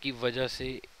इफ़ेक्ट की वजह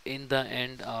से इन द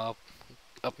एंड आप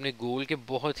अपने गोल के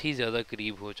बहुत ही ज़्यादा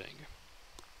करीब हो जाएंगे.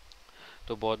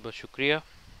 तो बहुत बहुत शुक्रिया.